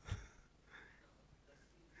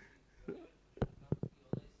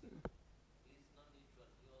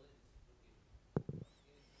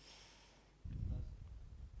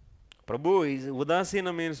 Prabhu is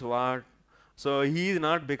Udasina means what? So he is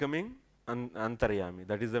not becoming Antaryami.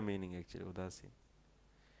 That is the meaning actually, Udasina.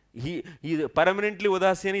 He permanently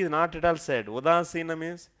Udasina is not at all said. Udasina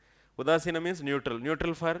means neutral.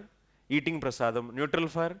 Neutral for eating prasadam, neutral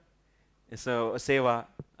for seva,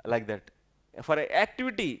 like that. For a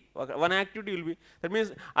activity, one activity will be, that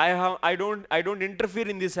means I don't interfere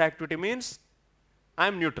in this activity, means I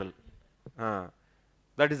am neutral.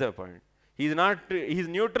 That is the point. He is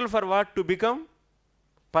neutral for what? To become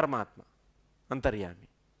Paramatma, Antaryami.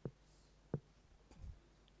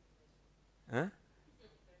 Huh?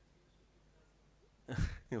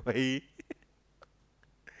 Why?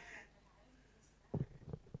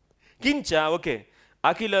 Kincha, okay.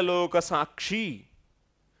 Akila loka sakshi.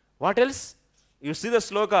 What else? You see the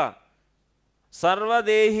sloka. Sarva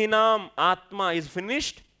dehinam atma is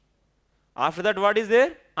finished. After that, what is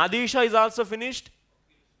there? Adisha is also finished.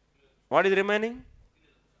 What is remaining?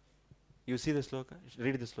 You see the sloka?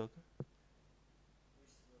 Read the sloka.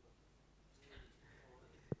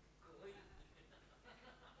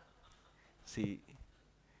 See.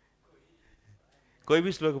 कोई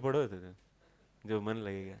भी श्लोक पढ़ो जो मन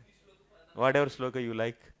लगेगा. Whatever sloka you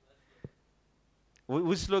like.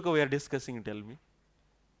 Which sloka we are discussing? Tell me.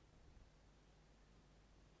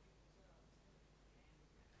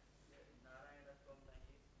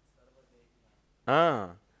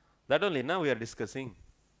 That only now we are discussing.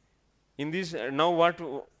 In this now what?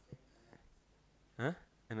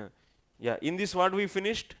 Yeah. In this what we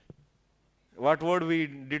finished? What word we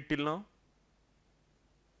did till now?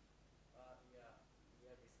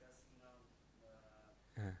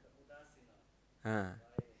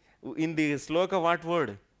 In the sloka, what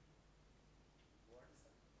word?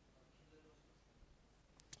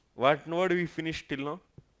 What word we finished till now?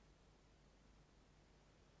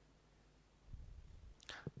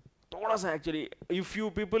 Actually, if you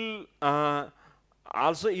people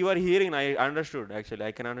also you are hearing, I understood. Actually,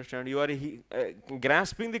 I can understand. You are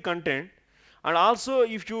grasping the content, and also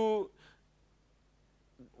if you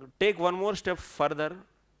take one more step further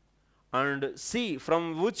and see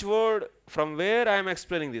from which word, from where I am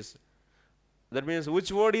explaining this. That means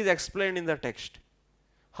which word is explained in the text,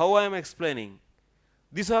 how I am explaining.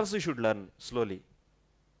 This also you should learn slowly.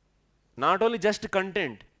 Not only just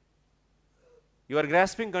content, you are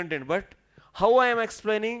grasping content, but how I am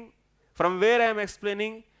explaining, from where I am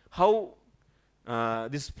explaining, how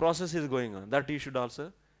this process is going on, that you should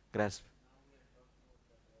also grasp.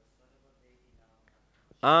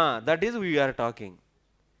 That is we are talking.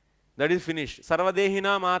 That is finished.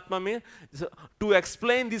 Sarvadehinam Atma means, to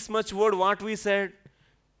explain this much word, what we said,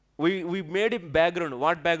 we made a background.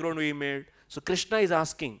 What background we made? So Krishna is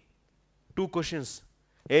asking two questions.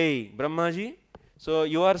 Hey, Brahmaji, so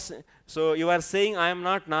you are saying I am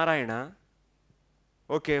not Narayana.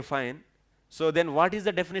 Okay, fine. So then what is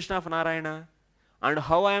the definition of Narayana? And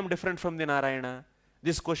how I am different from the Narayana?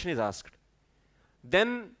 This question is asked.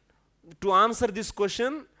 Then to answer this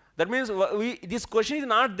question, that means this question is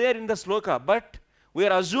not there in the sloka, but we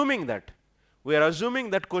are assuming that. We are assuming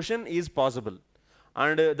that question is possible.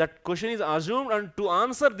 And that question is assumed, and to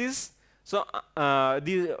answer this, so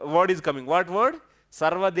the word is coming. What word?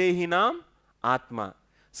 Sarvadehinam Atma.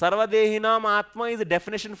 Sarvadehinam Atma is the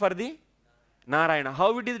definition for the Narayana.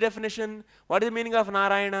 How it is definition? What is the meaning of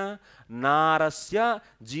Narayana? Narasya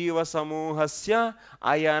Jiva Samuhasya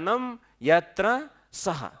Ayanam Yatra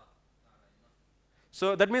Saha.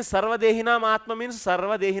 So that means Sarvadehinam Atma means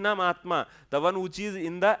Sarvadehinam Atma, the one which is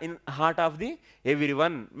in the heart of the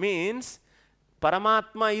everyone, means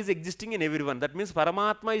Paramatma is existing in everyone. That means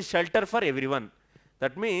Paramatma is shelter for everyone.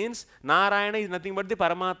 That means Narayana is nothing but the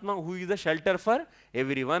Paramatma who is the shelter for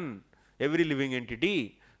everyone, every living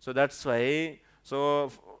entity. So that's why, so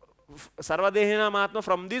Sarvadehinam Atma,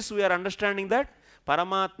 from this we are understanding that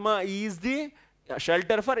Paramatma is the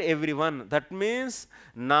shelter for everyone. That means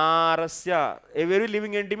Narasya, every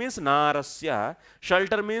living entity means Narasya,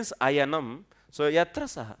 shelter means Ayanam. So Yatra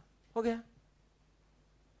Saha. Okay.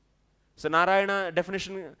 So Narayana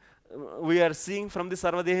definition we are seeing from the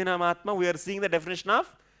Sarvadehinam Atma, we are seeing the definition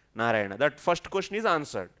of Narayana. That first question is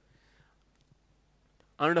answered.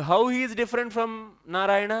 And how he is different from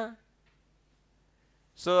Narayana?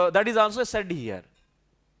 So that is also said here.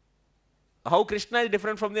 How Krishna is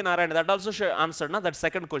different from the Narayana, that also answered, that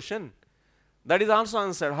second question. That is also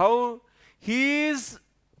answered. How he is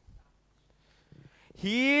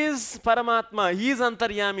Paramatma, he is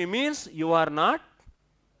Antaryami, means you are not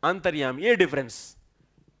Antaryami.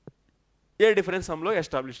 ये difference हम लोग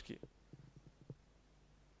establish किए.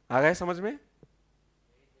 आ गए समझ में?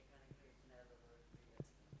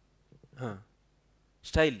 हाँ,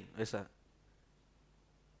 style ऐसा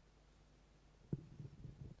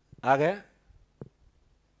आ गया.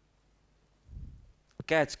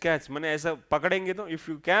 catch मैंने ऐसा पकड़ेंगे तो if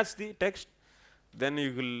you catch the text, then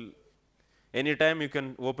you will anytime you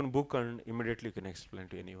can open book and immediately you can explain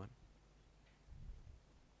to anyone.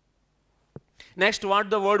 Next, what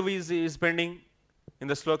the word is pending in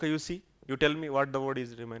the sloka you see? You tell me what the word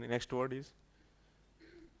is remaining. Next word is?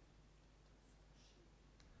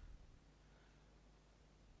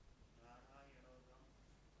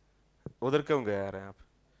 उधर क्यों गए आ रहे हैं आप?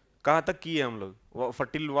 कहाँ तक किए हम लोग?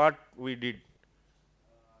 Till what we did?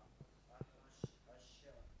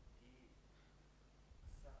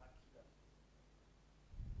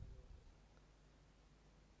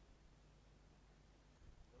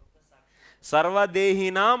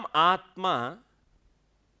 सर्वदेहिनाम आत्मा,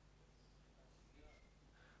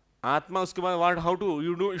 आत्मा उसके बाद what, how to,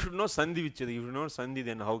 you should know sandhi vichcheti. If you know sandhi,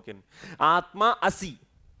 then how can? Atma asi,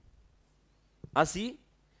 asi,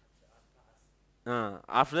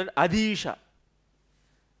 after that adhisha,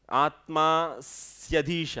 atma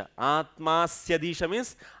syadhisha, atma syadhisha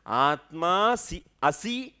means atma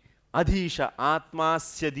asi adhisha, atma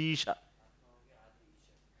syadhisha.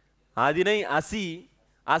 Adi nahi, asi,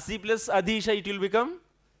 asi plus adhisha, it will become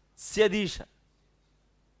syadhisha,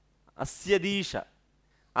 asyadhisha.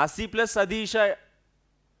 Asi plus adhisha,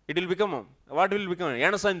 it will become, what will become?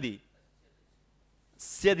 Yanasandhi.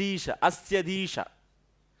 Syadhisha, asyadhisha.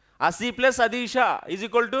 Asi plus adhisha is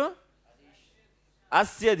equal to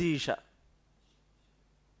asyadhisha.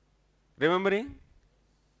 Remembering?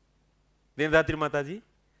 Dindatri Mataji?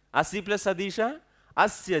 Asi plus adhisha,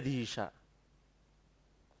 asyadhisha.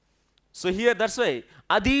 So here, that's why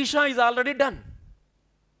adhisha is already done.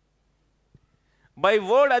 By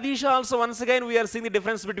word adhisha also, once again we are seeing the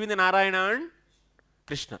difference between the Narayana and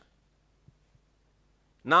Krishna.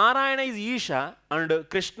 Narayana is Isha and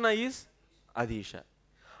Krishna is Adhisha.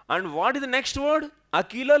 And what is the next word?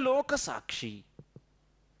 Akila Loka Sakshi.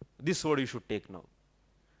 This word you should take now.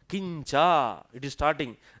 Kincha. It is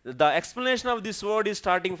starting. The explanation of this word is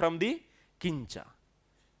starting from the Kincha.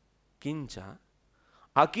 Kincha.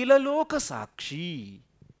 Akila Loka Sakshi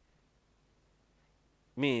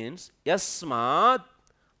means Yasmat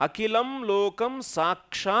Akilam Lokam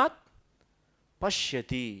Sakshat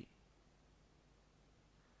Pashyati.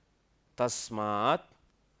 Tasmat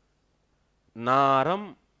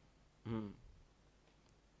Naram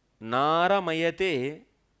Naramayate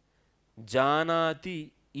Janati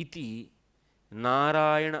iti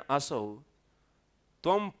Narayana asau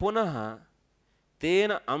Tvam punaha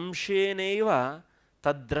Tena amsheneva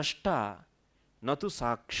Tadrashta Natu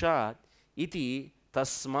sakshat iti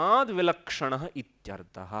Tasmad vilakshana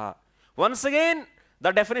ityartha. Once again,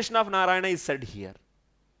 the definition of Narayana is said here.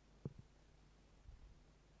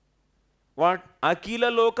 What? Akila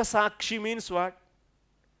Loka Sakshi means what?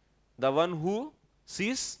 The one who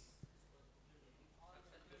sees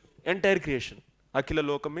entire creation. Akila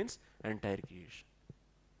Loka means entire creation.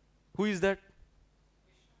 Who is that?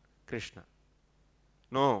 Krishna.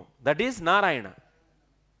 No, that is Narayana.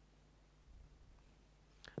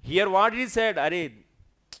 Here what is said? Are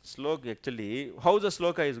sloka actually, how the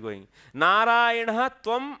sloka is going? Narayana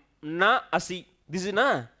tvam na asi. This is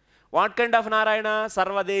na. What kind of Narayana?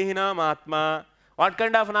 Sarvadehinam Atma. What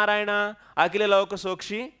kind of Narayana? Akila Loka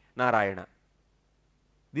Sokshi Narayana.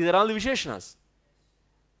 These are all the Visheshnas.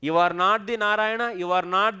 You are not the Narayana, you are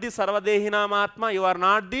not the Sarvadehinam Atma, you are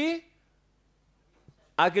not the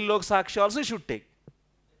Akila Loka Sakshi also you should take.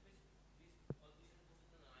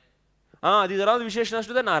 These are all the Visheshnas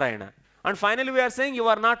to the Narayana. And finally we are saying you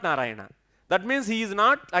are not Narayana. That means he is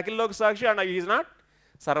not Akila Loka Sakshi and he is not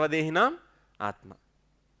Sarvadehinam Atma.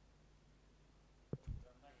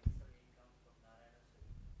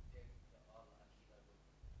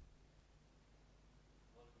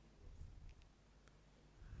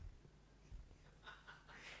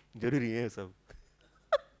 जरूरी है सब.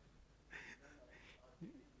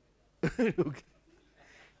 Okay.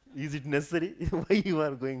 Is it necessary? Why you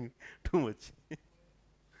are going too much?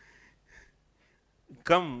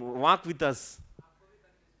 Come, walk with us.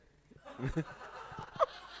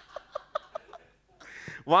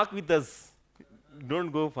 Walk with us.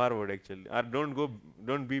 Don't go forward actually, or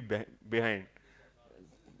don't be behind.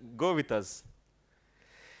 Go with us.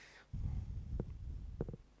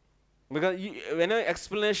 Because when an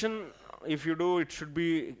explanation, if you do, it should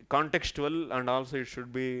be contextual and also it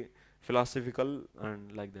should be philosophical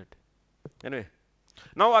and like that. Anyway,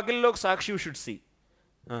 now Akila Loka Sakshi you should see.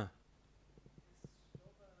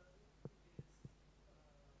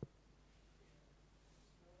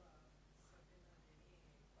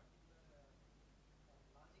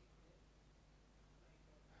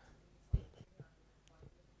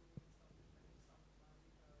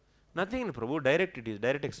 Nothing, Prabhu, direct it is,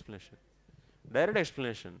 direct explanation. Direct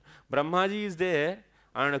explanation. Brahmaji is there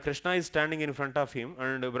and Krishna is standing in front of him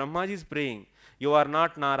and Brahmaji is praying, you are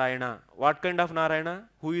not Narayana. What kind of Narayana?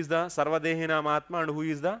 Who is the Sarvadehina Mahatma and who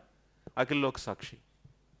is the Akhil Lok Sakshi?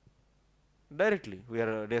 Directly we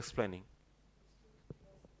are explaining.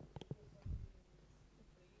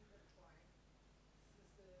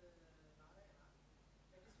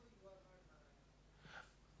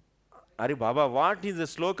 Ari Baba, what is the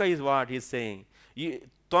sloka is what he is saying.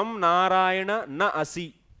 Tvam Narayana na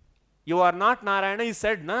asi. You are not Narayana, he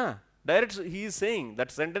said, na. Direct he is saying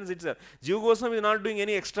that sentence itself. Jiva Goswami is not doing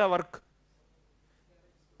any extra work.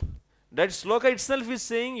 That sloka itself is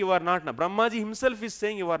saying you are not. Brahmaji himself is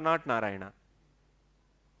saying you are not Narayana.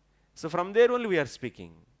 So from there only we are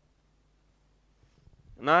speaking.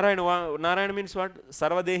 Narayana means what?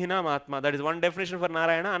 Sarvadehina Mahatma. That is one definition for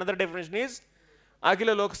Narayana. Another definition is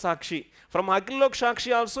Akhila Lok Sakshi. From Akhila Lok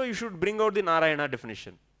Sakshi also you should bring out the Narayana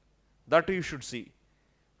definition. That you should see.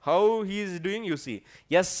 How he is doing, you see.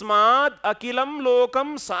 Yasmad Akhilam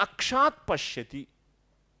Lokam Sakshat Pashyati.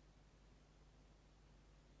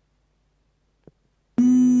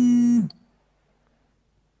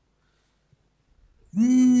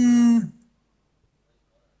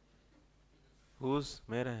 Who's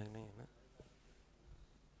Mera hai nahi na?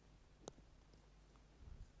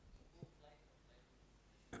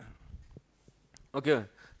 Okay.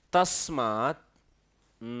 Tasmat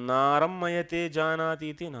Naram Mayate Janati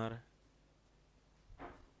iti Nara.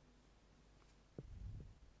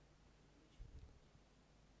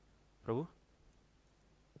 Prabhu?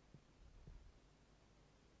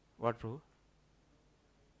 What, Prabhu?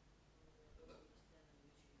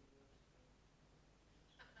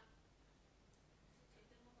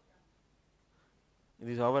 It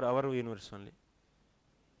is our universe only.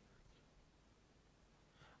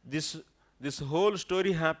 This whole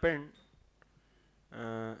story happened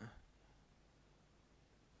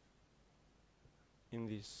in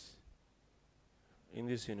this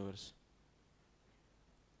universe.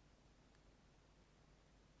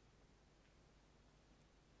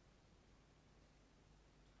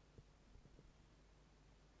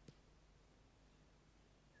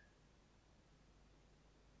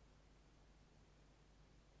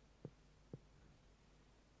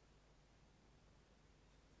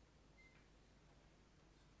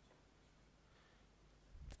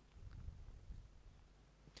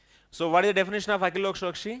 So what is the definition of Akhil Lok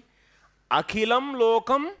Sakshi? Akhilam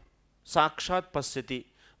Lokam Sakshat Pasyati.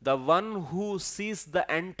 The one who sees the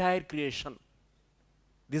entire creation.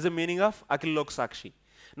 This is the meaning of Akhil Lok Sakshi.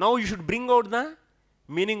 Now you should bring out the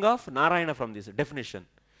meaning of Narayana from this definition.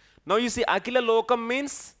 Now you see Akhila Lokam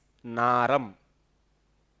means Naram.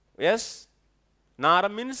 Yes?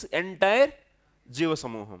 Naram means entire Jiva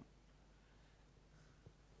Samuham.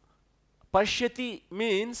 Pashyati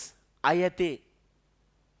means Ayate.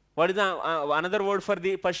 What is the another word for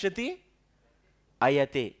the Pashyati?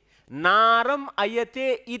 Ayate. Naram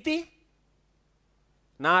Ayate iti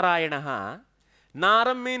Narayanaha.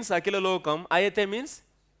 Naram means Akhila Lokam, Ayate means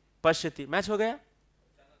Pashyati. Match ho gaya?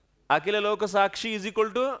 Akhila Loka Sakshi is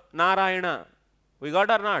equal to Narayana. We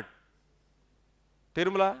got or not?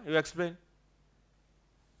 Tirumala, you explain.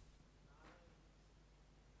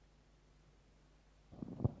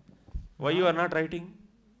 Why you are not writing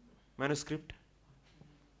manuscript?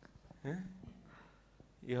 Huh?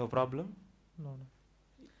 You have a problem? No.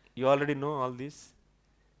 You already know all this?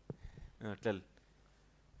 Tell.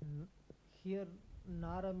 Here,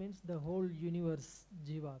 Nara means the whole universe,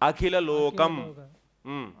 Jiva. Akhila Lokam.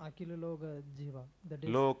 Akhila Loka Jiva. That is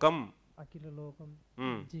Lokam. Akhila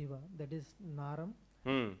Lokam Jiva. That is Naram.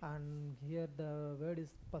 And here the word is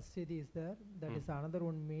Pasyati is there. That is another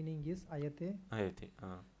one meaning is Ayate. Ayate.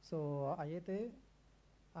 So Ayate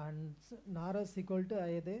and Nara is equal to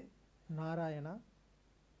Ayate. Narayana.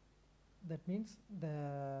 That means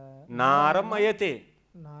the Naram Ayate.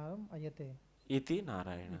 Naram Ayate. Iti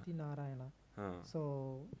Narayana. Iti Narayana.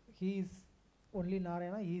 So he is only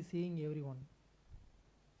Narayana. He is seeing everyone.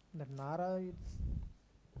 That Nara is.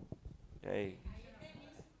 Hey.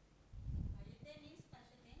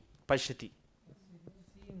 Pashyati.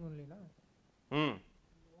 Seeing only, na.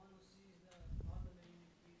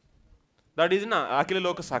 That is na Akhila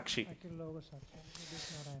Loka Sakshi. Akhila Loka Sakshi. That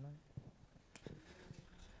is Narayana.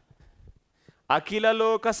 Akhila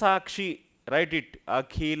Loka Sakshi. Write it.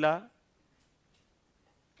 Akhila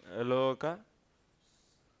Loka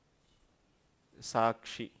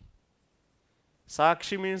Sakshi.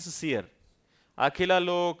 Sakshi means seer. Akhila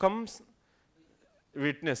Lokam's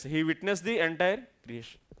witness. He witnessed the entire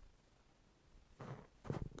creation.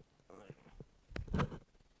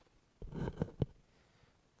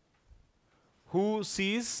 Who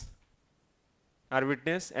sees or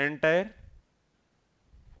witness entire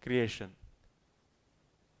creation.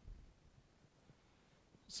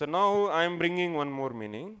 So now I am bringing one more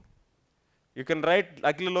meaning. You can write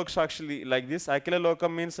Akila Loka actually like this. Akila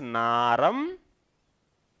Loka means Naram.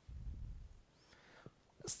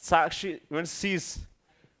 Sakshi means sees.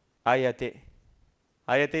 Ayate.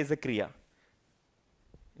 Ayate is a Kriya.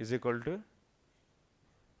 Is equal to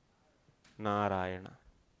Narayana.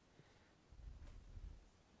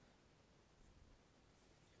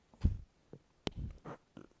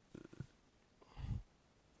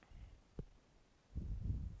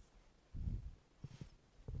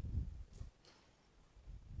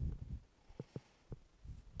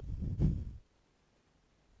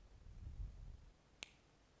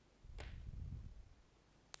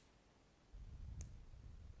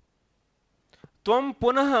 Tvam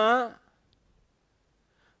punaha,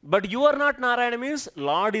 but you are not Narayana means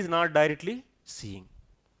Lord is not directly seeing.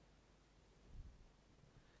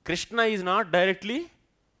 Krishna is not directly.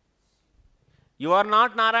 You are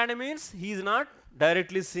not Narayana means he is not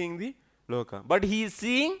directly seeing the Loka, but he is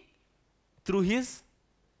seeing through his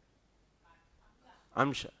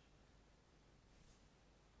Amsha.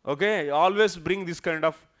 Okay, always bring this kind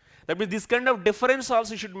of, that means this kind of difference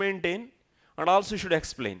also should maintain and also should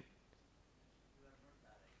explain.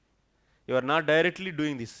 You are not directly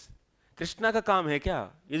doing this. Krishna ka kaam hai kya?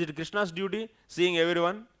 Is it Krishna's duty seeing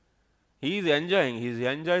everyone? He is enjoying, he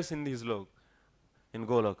enjoys in his lok, in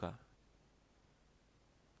Goloka.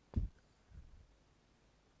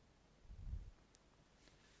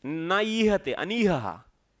 Na ihate, anihaha.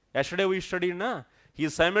 Yesterday we studied, na? He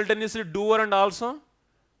is simultaneously doer and also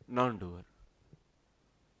non-doer.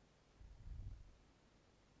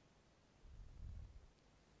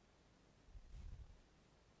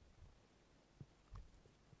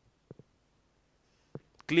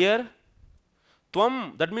 Clear?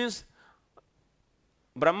 Tvam, that means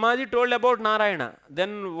Brahmaji told about Narayana.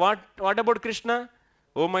 Then what about Krishna?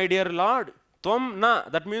 Oh my dear Lord, Tvam na,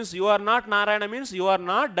 that means you are not Narayana means you are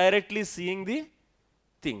not directly seeing the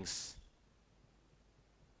things.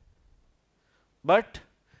 But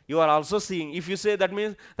you are also seeing. If you say that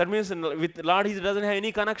means with Lord he doesn't have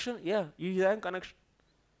any connection. Yeah, he has connection.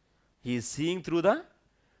 He is seeing through the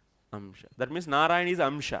Amsha. That means Narayana is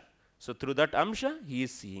Amsha. So through that Amsha he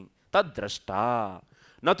is seeing. Tad drashta.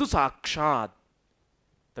 Natu sakshat.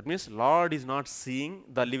 That means Lord is not seeing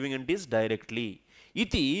the living entities directly.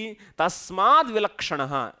 Iti tasmad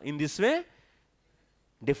vilakshanaha. In this way,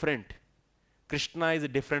 different. Krishna is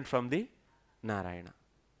different from the Narayana.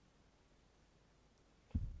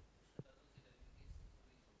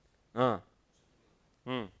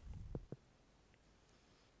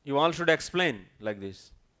 You all should explain like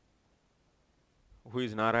this. Who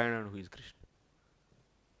is Narayana and who is Krishna?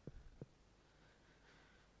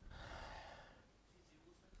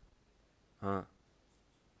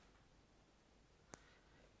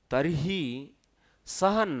 Tarhi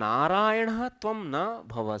sah Narayana tvam na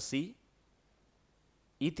bhavasi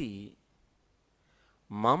iti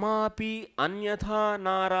mamapi anyatha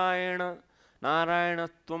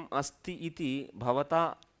Narayanatvam asti iti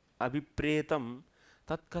bhavata abhipretam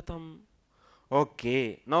tatkatam.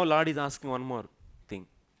 Okay, now Lord is asking one more thing.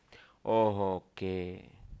 Oh, okay.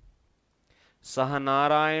 Sah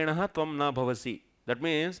Narayana tvam na bhavasi. That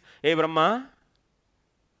means, hey Brahma,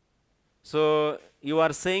 so you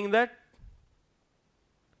are saying that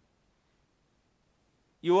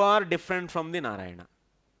you are different from the Narayana.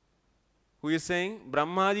 Who is saying?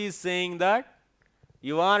 Brahmaji is saying that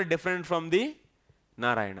you are different from the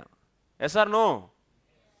Narayana. Yes or no?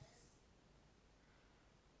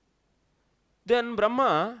 Then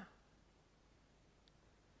Brahma,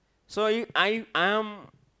 so I am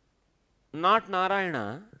not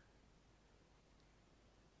Narayana.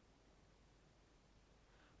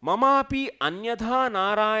 Mamapi anyatha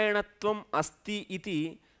Narayanatvam asti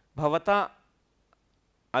iti bhavata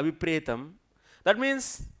avipretam. That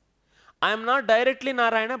means I am not directly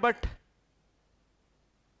Narayana, but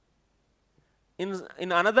in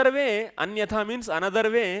another way, anyatha means another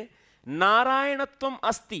way, Narayanatvam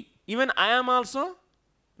asti. Even I am also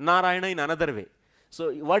Narayana in another way.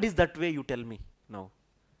 So what is that way, you tell me now?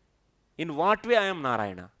 In what way I am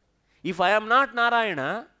Narayana? If I am not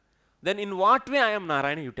Narayana, then in what way I am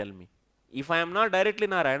Narayana, you tell me. If I am not directly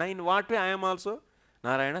Narayana, in what way I am also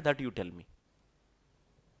Narayana, that you tell me.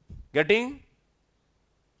 Getting?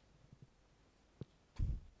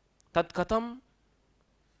 Tat katham?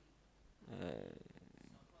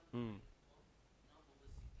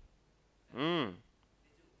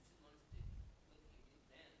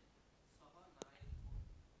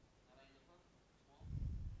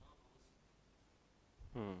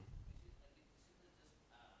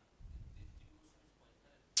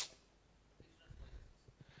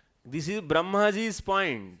 This is Brahmaji's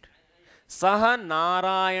point. Saha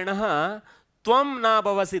Narayana Tvam na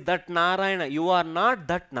bhavasi. That Narayana, you are not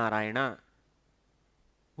that Narayana.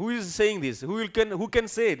 Who is saying this? Who can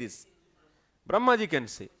say this? Brahmaji can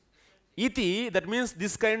say. Iti, that means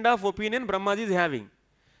this kind of opinion Brahmaji is having.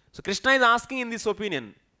 So Krishna is asking in this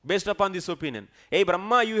opinion, based upon this opinion. Hey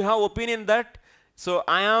Brahma, you have opinion that, so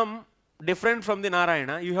I am different from the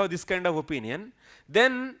Narayana, you have this kind of opinion.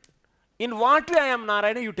 Then, in what way I am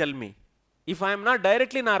Narayana, you tell me. If I am not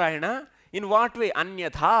directly Narayana, in what way?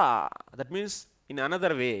 Anyatha. That means in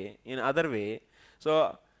another way, in other way.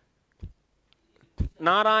 So,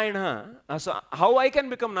 Narayana, so how I can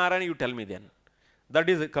become Narayana, you tell me then. That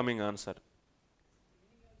is the coming answer.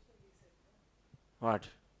 What?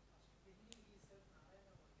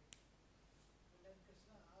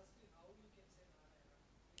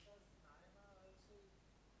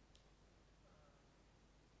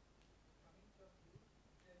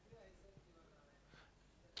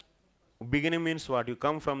 Beginning means what? You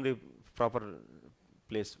come from the proper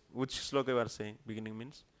place. Which sloka you are saying? Beginning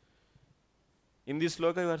means? In this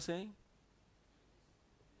sloka you are saying?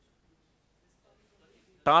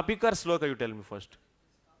 Topic or sloka, you tell me first.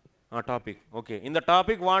 Topic. Okay. In the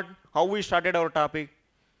topic, what? How we started our topic?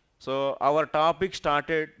 So our topic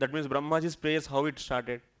started, that means Brahmaji's praise, how it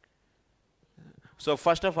started. So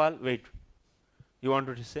first of all, wait. You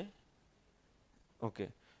wanted to say? Okay.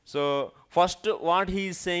 So first what he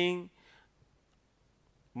is saying,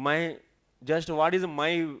 what is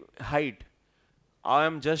my height? I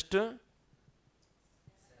am just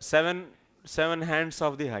seven hands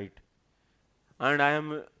of the height. And I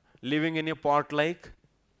am living in a pot-like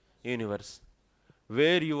universe.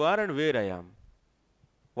 Where you are and where I am.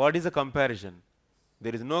 What is the comparison?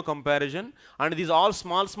 There is no comparison. And these all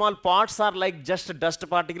small pots are like just dust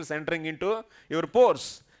particles entering into your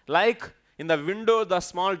pores. Like in the window, the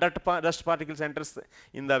small dust particles enters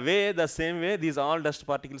in the way, the same way, these all dust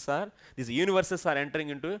particles are, these universes are entering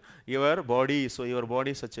into your body. So your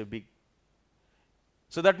body is such a big.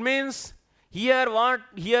 So that means, here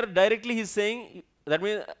directly he is saying, that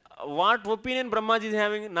means what opinion Brahmaji is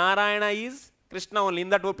having? Narayana is Krishna only. In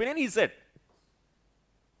that opinion he said.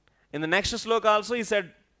 In the next sloka also he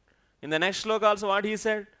said. In the next sloka also what he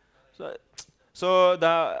said? So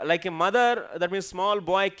like a mother, that means small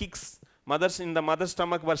boy kicks mothers in the mother's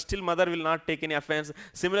stomach, but still mother will not take any offense.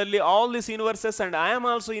 Similarly, all these universes, and I am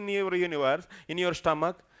also in your universe, in your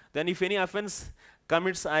stomach, then if any offense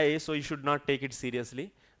commits I, so you should not take it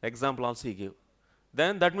seriously. Example also he gave.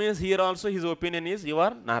 Then that means here also his opinion is you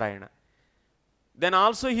are Narayana. Then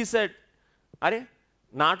also he said, Are,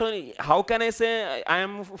 not only, how can I say I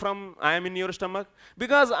am in your stomach?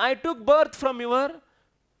 Because I took birth from your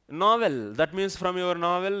novel. That means from your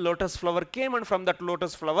novel, lotus flower came, and from that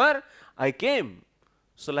lotus flower, I came.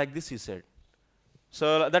 So like this he said.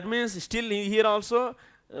 So that means still here also,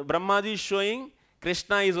 Brahmaji is showing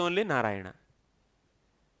Krishna is only Narayana.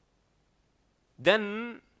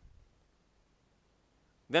 Then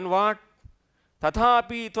what?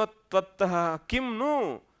 Tathapi tvattaha kim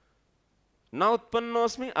nu na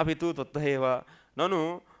utpannosmi abhitu tvattaheva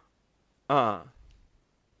nanu.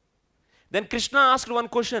 Then Krishna asked one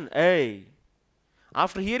question. Hey,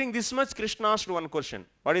 after hearing this much, Krishna asked one question.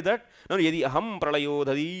 What is that? Nanu yadi aham pralayo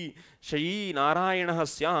dhadi shayi narayana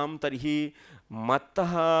syam tarhi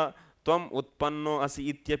mattaha tvam utpanno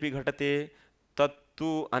asi ityapi ghatate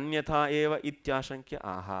tattu anyatha eva ityashankya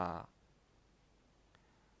aha.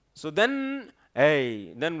 So then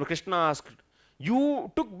Krishna asked,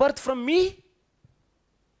 you took birth from me?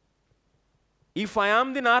 If I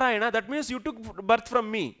am the Narayana, that means you took birth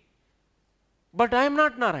from me. But I am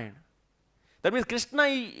not Narayana. That means Krishna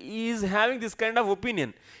is having this kind of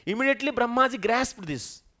opinion. Immediately Brahmaji grasped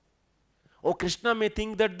this. Oh, Krishna may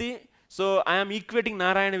think that so I am equating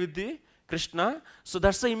Narayana with the Krishna. So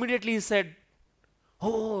that's why immediately he said,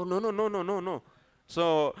 oh, no.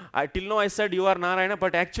 So till now I said you are Narayana,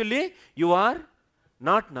 but actually you are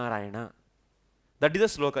not Narayana. That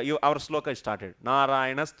is the sloka. Our sloka started.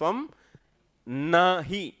 Narayana tvam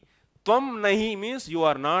nahi. Tvam nahi means you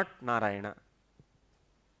are not Narayana.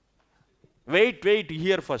 Wait,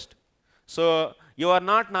 hear first. So you are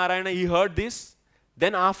not Narayana, he heard this.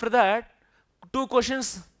 Then after that, two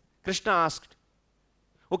questions Krishna asked.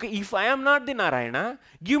 Okay, if I am not the Narayana,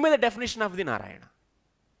 give me the definition of the Narayana.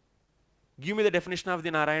 Give me the definition of the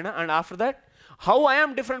Narayana, and after that, how I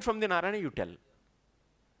am different from the Narayana, you tell.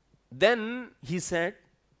 Then he said,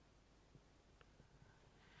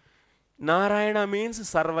 Narayana means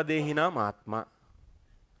Sarvadehinam Atma.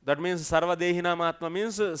 That means Sarvadehinam Atma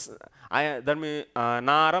means that means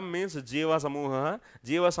Naram means Jiva Samuha,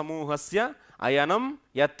 Jiva Samuhasya Ayanam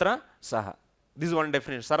Yatra Saha. This is one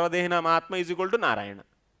definition. Sarvadehinam Atma is equal to Narayana.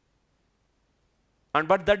 And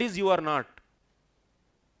but that is you are not.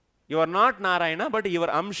 You are not Narayana, but your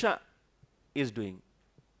Amsha is doing.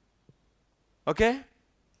 Okay?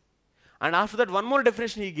 And after that, one more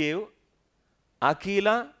definition he gave,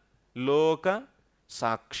 Akila Loka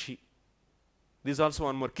Sakshi. This is also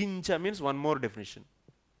one more. Kincha means one more definition.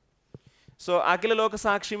 So Akila Loka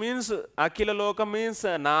Sakshi means, Akila Loka means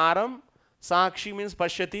Naram, Sakshi means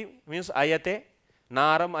Pashyati, means Ayate,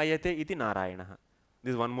 Naram Ayate iti Narayana.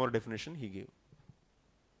 This is one more definition he gave.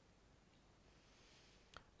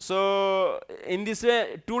 So in this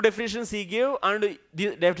way, two definitions he gave, and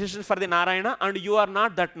the definition for the Narayana, and you are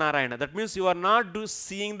not that Narayana. That means you are not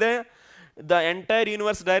seeing the entire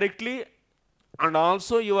universe directly, and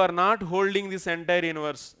also you are not holding this entire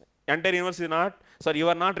universe. Entire universe is not, sorry, you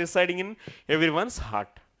are not residing in everyone's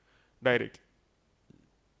heart directly.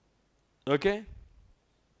 Okay?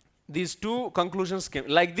 These two conclusions came.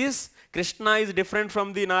 Like this, Krishna is different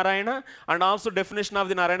from the Narayana, and also definition of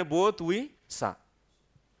the Narayana, both we saw.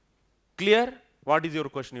 Clear? What is your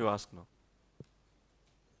question you ask now?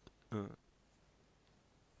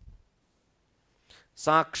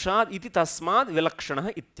 Sakshad iti tasmad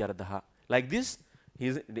vilakshana ityardha. Like this, he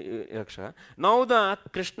is now the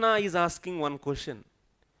Krishna is asking one question.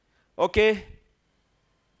 Okay.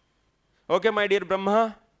 Okay, my dear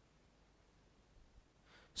Brahma.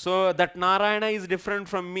 So that Narayana is different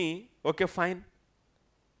from me. Okay, fine.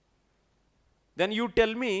 Then you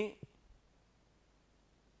tell me,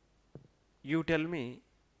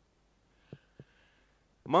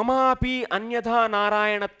 Mamapi anyatha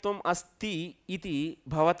Narayanatvam asti iti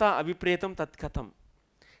bhavata avipretam tatkatham.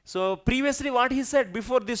 So previously what he said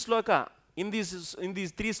before this sloka, in these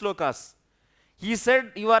three slokas, he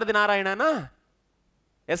said you are the Narayana, na?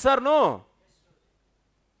 Yes or no?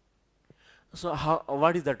 So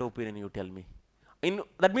what is that opinion, you tell me?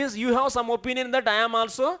 That means you have some opinion that I am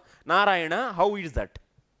also Narayana. How is that?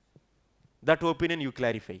 That opinion you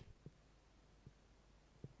clarify.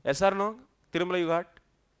 Yes or no? Tirumala you got?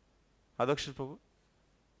 Anuched Prabhu?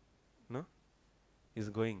 No? Is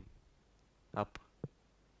going up.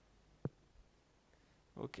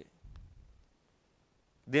 Okay.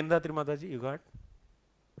 Dindatri Mataji, you got?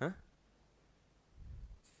 Huh?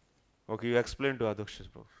 Okay, you explain to Anuched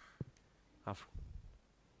Prabhu. After.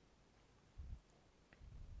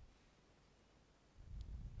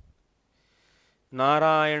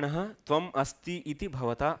 Narayana tvam asti iti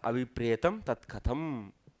bhavata avipretam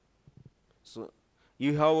tatkatham. So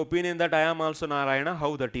you have opinion that I am also Narayana.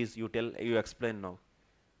 How that is? You tell. You explain now.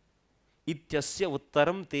 Ityasya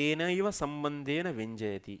uttaram tena iva sambandhena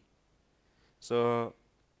vinjayati. So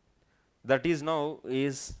that is now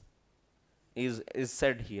is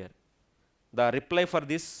said here. The reply for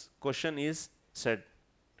this question is said.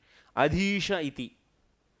 Adhisha iti.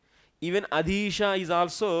 Even Adhisha is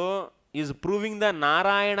also proving the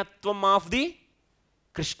Narayanatvam of the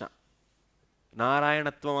Krishna.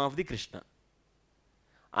 Narayanatvam of the Krishna.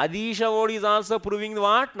 Adhisha word is also proving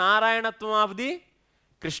what? Narayanatvam of the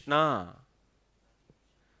Krishna.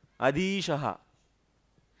 Adhishaha.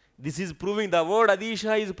 This is proving, the word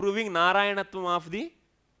Adhisha is proving Narayanatvam of the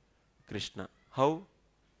Krishna. How?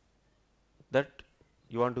 That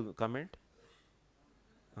you want to comment?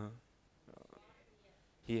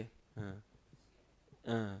 Here.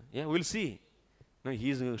 Yeah, we'll see. No,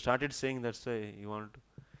 he's started saying that's why you want to.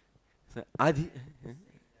 So,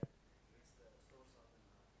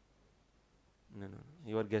 No,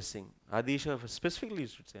 you are guessing. Adhisha, specifically you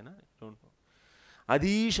should say, na? I don't know.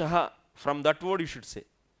 Adhishaha, from that word you should say.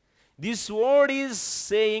 This word is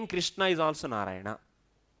saying Krishna is also Narayana.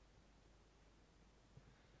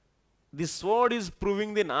 This word is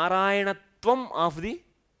proving the Narayanatvam of the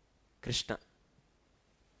Krishna.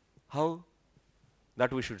 How?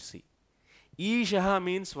 That we should see. Ishaha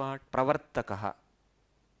means what? Pravartakaha.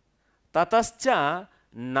 Tatascha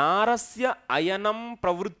Narasya ayanam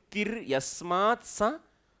pravrittir yasmat sa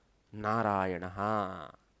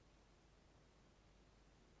Narayanaha.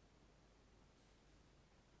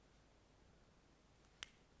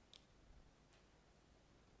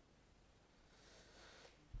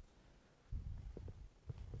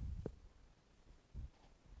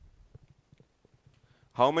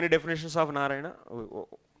 How many definitions of Narayana?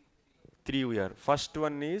 Three we are. First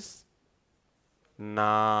one is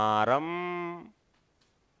Naram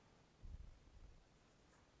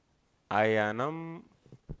Ayanam.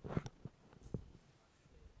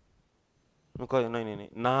 No,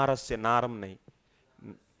 Narasya, Naram nahi.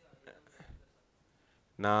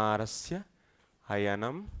 Narasya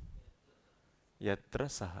ayanam yatra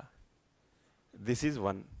saha. This is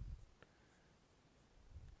one.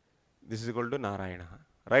 This is equal to Narayana.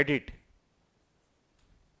 Write it.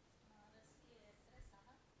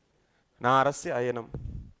 Narasya ayanam.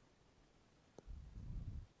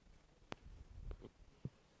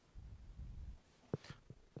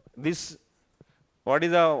 This, what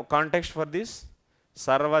is the context for this?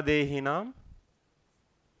 Sarvadehinam.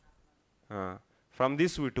 From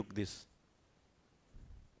this we took this.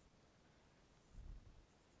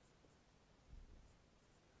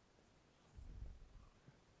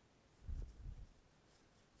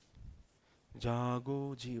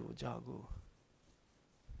 Jago, Jeev, Jago.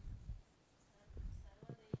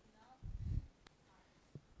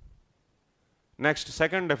 Next,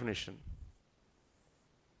 second definition.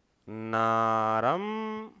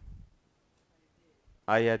 Naram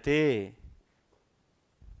ayate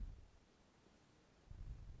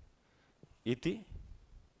iti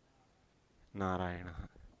Narayana.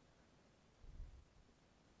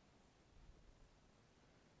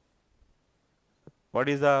 What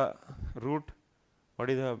is the root? What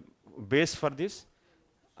is the base for this?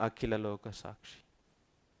 Akhila Loka Sakshi.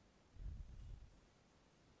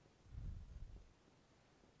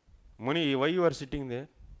 Muni, why you are sitting there?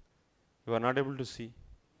 You are not able to see.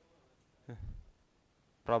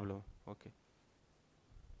 Problem. Okay.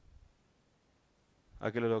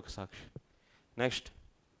 Akhila Loka Sakshi. Next.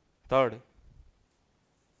 Third.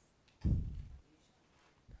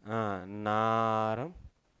 Naram.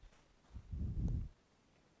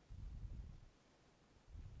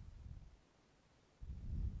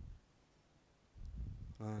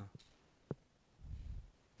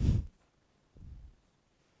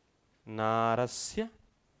 Narasya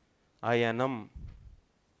ayanam.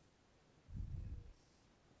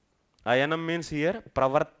 Ayanam means here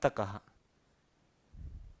pravartakaha.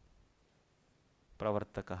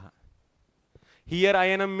 Pravartakaha. Here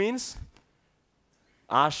ayanam means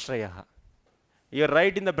ashrayaha. You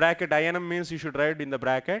write in the bracket ayanam means you should write in the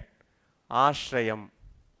bracket ashrayam.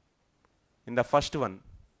 In the first one.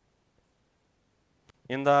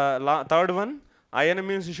 In the third one, ayanam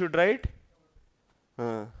means you should write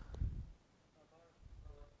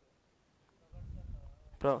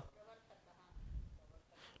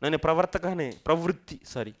pravartaka ne, pravrutti,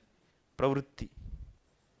 sorry. Pravrutti.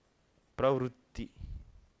 Pravrutti.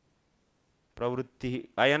 Pravrutti.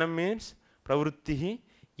 Ayanam means pravrutti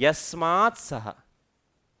yasmat saha.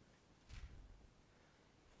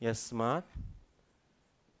 Yasmat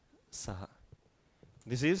saha.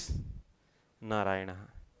 This is Narayana.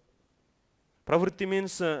 Pravrutti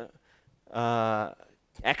means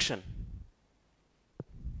action.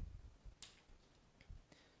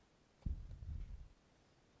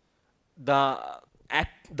 The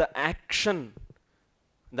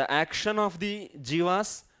action of the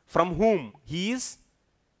jivas from whom? He is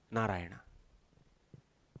Narayana.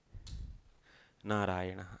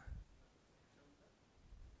 Narayana.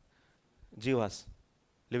 Jivas,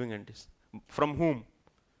 living entities. From whom?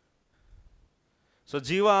 So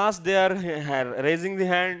jivas, they are raising the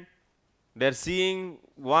hand, they are seeing,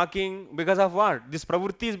 walking, because of what? This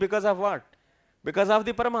pravrutti is because of what? Because of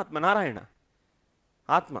the Paramatma, Narayana,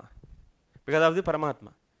 Atma, because of the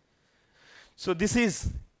Paramatma. So this is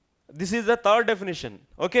the third definition.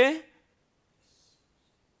 Okay?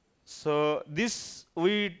 So this,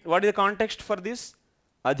 what is the context for this?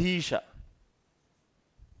 Adhisha.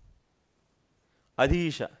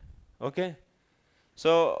 Adhisha. Okay?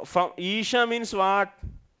 So from Isha means what?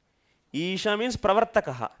 Isha means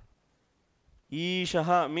pravartakaha.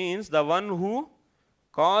 Isha means the one who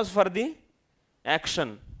cause for the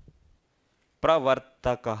action.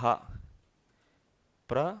 Pravartakaha.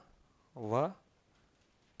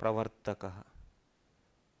 Pravartakaha.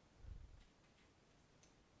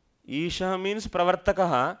 Isha means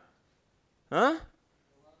pravartakaha.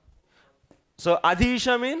 So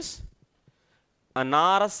Adhisha means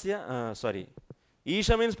Narasya, sorry.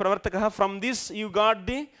 Isha means pravartakaha. From this you got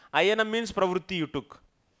the Ayana means pravrutti you took.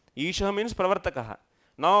 Isha means pravartakaha.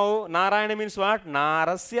 Now Narayana means what?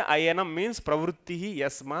 Narasya Ayanam means pravrutti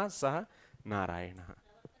yasma saha Narayana.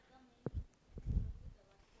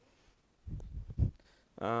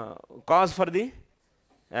 Cause for the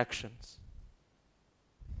actions.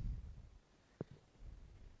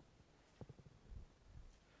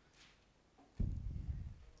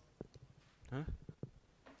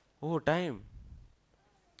 Oh, time.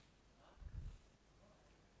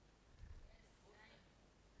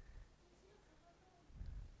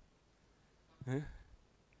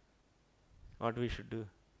 What we should do?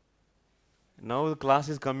 Now the class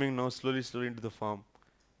is coming now slowly into the form.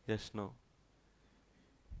 Just now.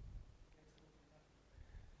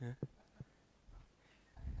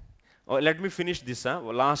 Oh, let me finish this,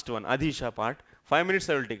 last one, Adhisha part. 5 minutes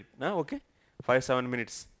I will take it. Okay? 5-7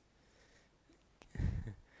 minutes.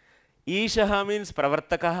 Ishaha means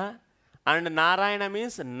pravartakaha, and Narayana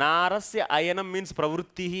means Narasya ayanam means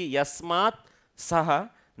pravrittihi yasmat saha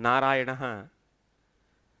Narayanaha.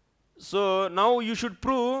 So now you should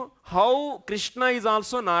prove how Krishna is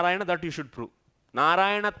also Narayana, that you should prove.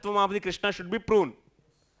 Narayanatvam of the Krishna should be proven.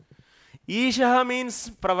 Ishaha means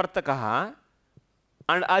pravartakaha,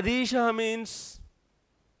 and Adhishaha means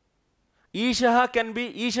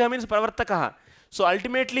Ishaha means pravartakaha. So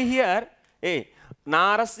ultimately here,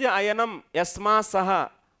 Narasya ayanam yasma saha,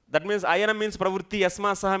 that means ayanam means pravritti,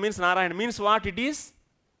 yasma saha means Narayana. Means what it is?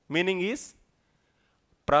 Meaning is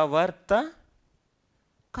pravartakaha.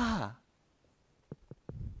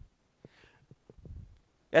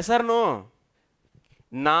 Yes or no?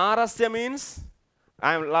 Narasya means,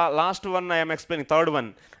 last one I am explaining, third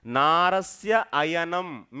one. Narasya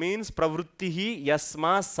ayanam means pravrittihi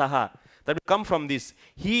yasma saha. That will come from this.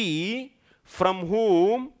 He from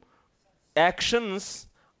whom actions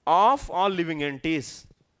of all living entities.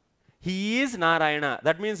 He is Narayana.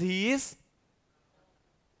 That means he is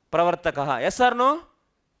pravartakaha. Yes or no?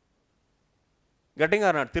 Getting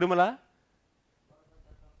or not? Tirumala?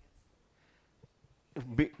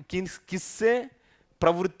 किससे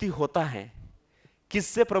प्रवृत्ति होता है?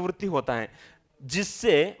 किससे प्रवृत्ति होता है?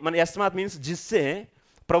 जिससे, मान यस्मात् मीन्स जिससे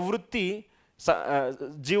प्रवृत्ति,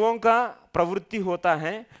 जीवों का प्रवृत्ति होता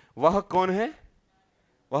है, वह कौन है?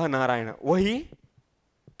 वह नारायण, वही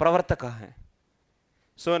प्रवर्तक है.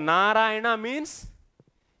 सो नारायण मीन्स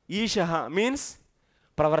ईशः मीन्स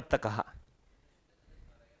प्रवर्तकः.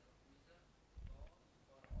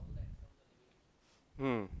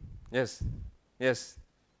 Yes, yes.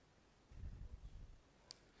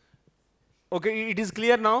 Okay, it is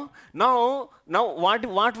clear now. Now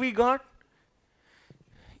what we got?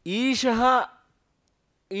 Ishaha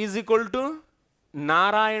is equal to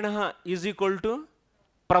Narayana is equal to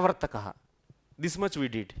Pravartakaha. This much we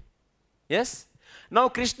did. Yes? Now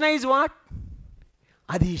Krishna is what?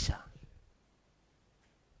 Adhisha.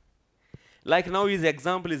 Like now his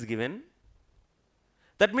example is given.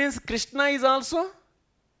 That means Krishna is also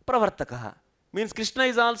Pravartakaha. Means Krishna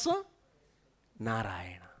is also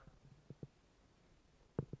Narayana.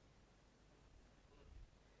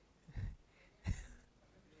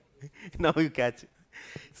 Now you catch.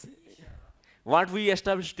 What we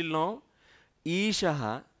established till now,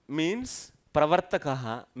 Ishaha means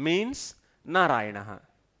Pravartakaha means Narayanaha.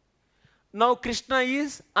 Now Krishna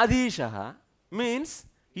is Adhishaha means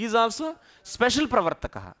he is also special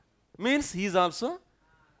Pravartakaha means he is also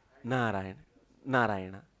Narayana.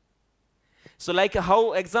 So like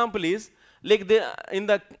how example is, like there is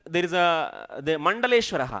the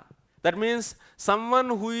Mandaleshwaraha. That means someone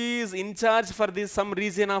who is in charge for this some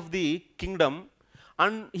region of the kingdom,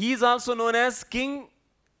 and he is also known as king,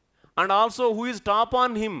 and also who is top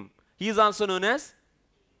on him, he is also known as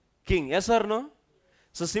king. Yes or no?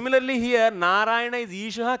 So similarly here, Narayana is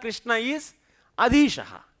Ishaha, Krishna is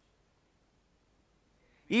Adhishaha.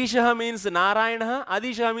 Ishaha means Narayana,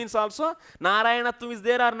 Adhishaha means also Narayanatvam is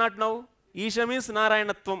there or not now? Isha means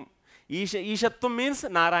Narayanatvam. Ishatvam means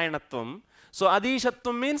Narayanatvam. So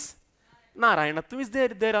Adhishatvam means Narayanatvam is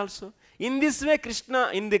there also. In this way,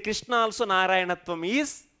 Krishna, in the Krishna also Narayanatvam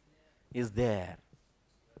is there.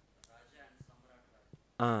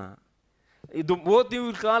 Both you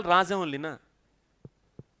will call Raja only, na?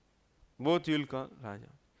 Both you will call Raja.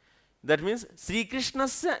 That means Sri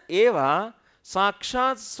Krishnasya eva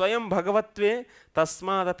sakshat swayam bhagavatve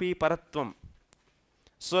tasmadapi paratvam.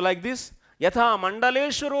 So like this, yatha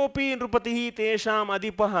mandaleshwaropi nrupatihi tesham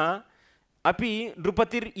adipaha api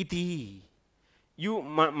nrupatir iti.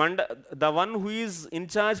 The one who is in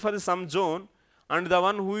charge for the some zone and the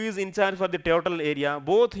one who is in charge for the total area,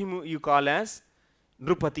 both him you call as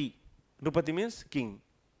Nrupati. Nrupati means king.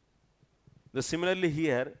 Similarly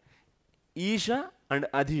here, Isha and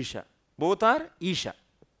Adhisha, both are Isha.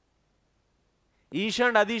 Isha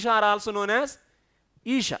and Adhisha are also known as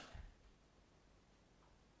Isha.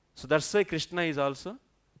 So that's why Krishna is also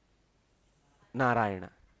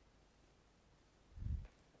Narayana.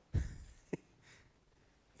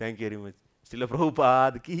 Thank you very much. Srila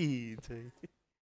Prabhupada ki jai.